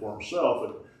motivated for himself.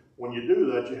 And when you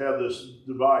do that, you have this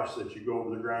device that you go over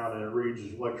the ground, and it reads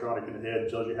electronic in the head,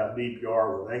 tells you how deep you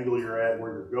are, what angle you're at,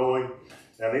 where you're going.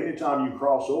 And anytime you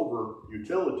cross over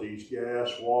utilities,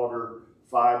 gas, water,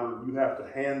 fiber, you have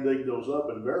to hand dig those up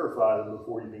and verify them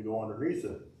before you can go underneath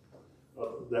them.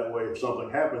 That way, if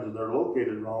something happens and they're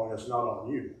located wrong, that's not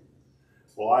on you.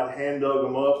 Well, I hand dug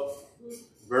them up,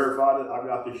 verified it. I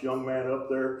got this young man up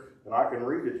there, and I can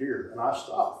read it here. And I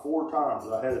stopped 4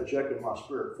 times. I had to check in my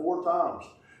spirit 4 times.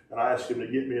 And I asked him to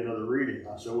get me another reading.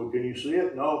 I said, well, can you see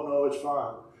it? No, it's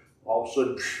fine. All of a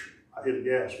sudden, I hit a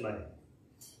gas main.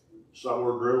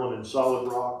 Somewhere drilling in solid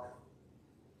rock,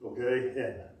 okay?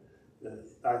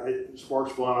 And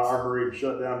sparks flying, I hurried and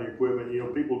shut down the equipment.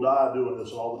 People die doing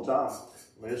this all the time.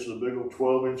 I mean, this is a big old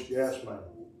 12-inch gas main.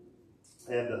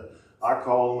 And I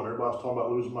called them, and everybody's talking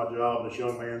about losing my job, and this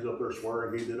young man's up there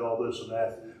swearing he did all this and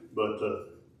that. But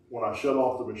when I shut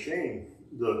off the machine,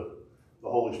 the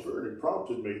Holy Spirit had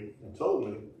prompted me and told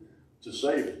me to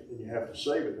save it, and you have to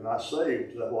save it. And I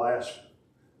saved that last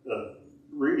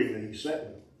reading that he sent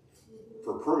me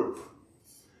for proof.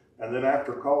 And then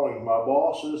after calling my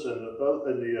bosses and all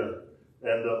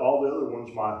the other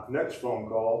ones, my next phone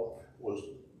call was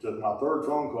to my 3rd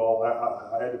phone call.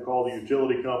 I had to call the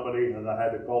utility company, and I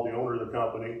had to call the owner of the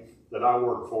company that I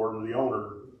work for, and the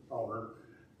owner,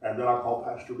 and then I called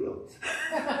Pastor Billy.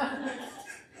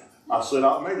 I said,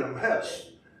 I made a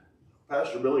mess.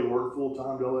 Pastor Billy worked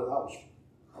full-time till that.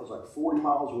 I was like 40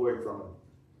 miles away from him.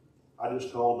 I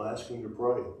just called and asked him to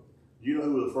pray. Do you know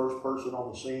who the first person on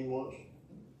the scene was?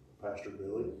 Pastor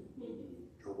Billy.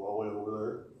 Drove all the way over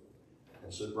there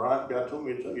and said, Brian, God told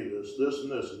me to tell you this,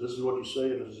 and this is what you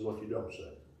say, and this is what you don't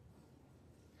say.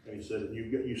 And he said,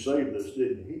 you saved this,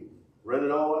 didn't you? He read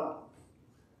it all out.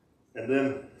 And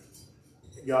then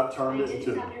God turned it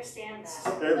into... I didn't understand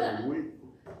that. Every week.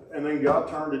 And then God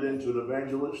turned it into an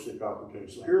evangelistic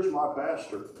opportunity. So here's my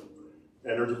pastor,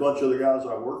 and there's a bunch of other guys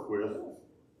I work with.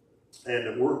 And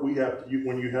at work, when you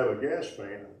have a gas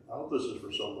main, I hope this is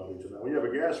for somebody tonight. When you have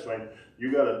a gas main,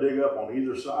 you got to dig up on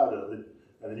either side of it,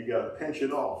 and then you got to pinch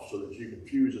it off so that you can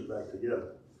fuse it back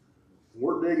together.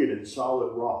 We're digging in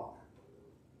solid rock,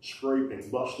 scraping,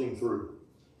 busting through,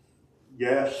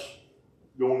 gas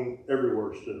going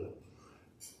everywhere still.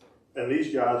 And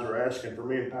these guys are asking for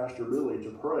me and Pastor Billy to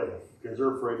pray because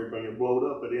they're afraid they're going to get blown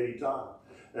up at any time.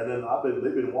 And then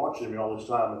they've been watching me all this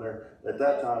time, and at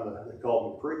that time they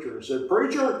called me preacher. They said,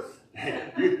 "Preacher,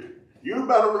 you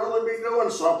better really be doing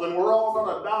something. We're all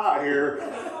going to die here."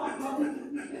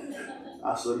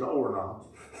 I said, "No, we're not."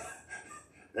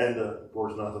 And of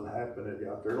course, nothing happened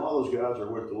out there. And all those guys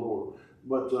are with the Lord.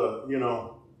 But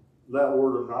that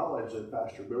word of knowledge that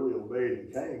Pastor Billy obeyed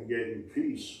and came gave me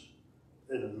peace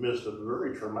in the midst of a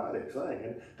very traumatic thing.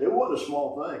 And it wasn't a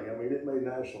small thing. I mean, it made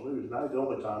national news. Not the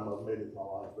only time I've made it in my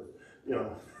life, but,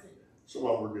 some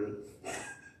of them were good.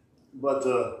 But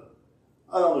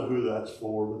I don't know who that's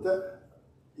for, but that,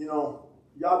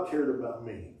 God cared about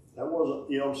me. That wasn't,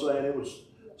 what I'm saying? It was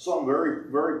something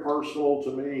very, very personal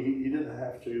to me. He didn't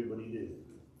have to, but he did.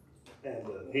 And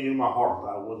he knew my heart.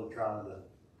 I wasn't trying to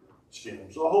skin him.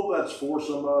 So I hope that's for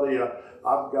somebody.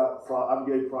 I've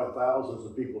gave probably thousands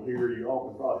of people here. You all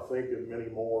can probably think of many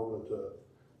more, but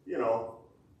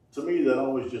to me that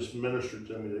always just ministered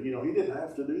to me that he didn't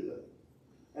have to do that,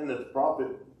 and that the prophet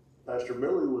Pastor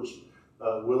Billy was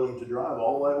willing to drive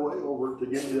all that way over to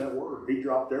give me that word. He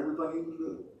dropped everything he was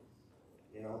doing,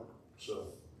 you know. So,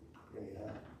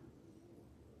 anyhow.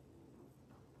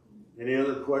 Any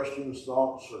other questions,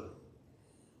 thoughts, or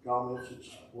comments?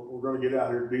 We're going to get out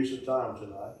here a decent time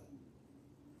tonight.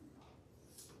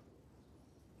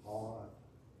 All right.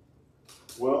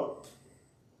 Well,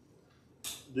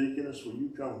 Deaconess, will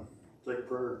you come take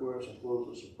prayer requests and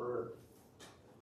close us in prayer?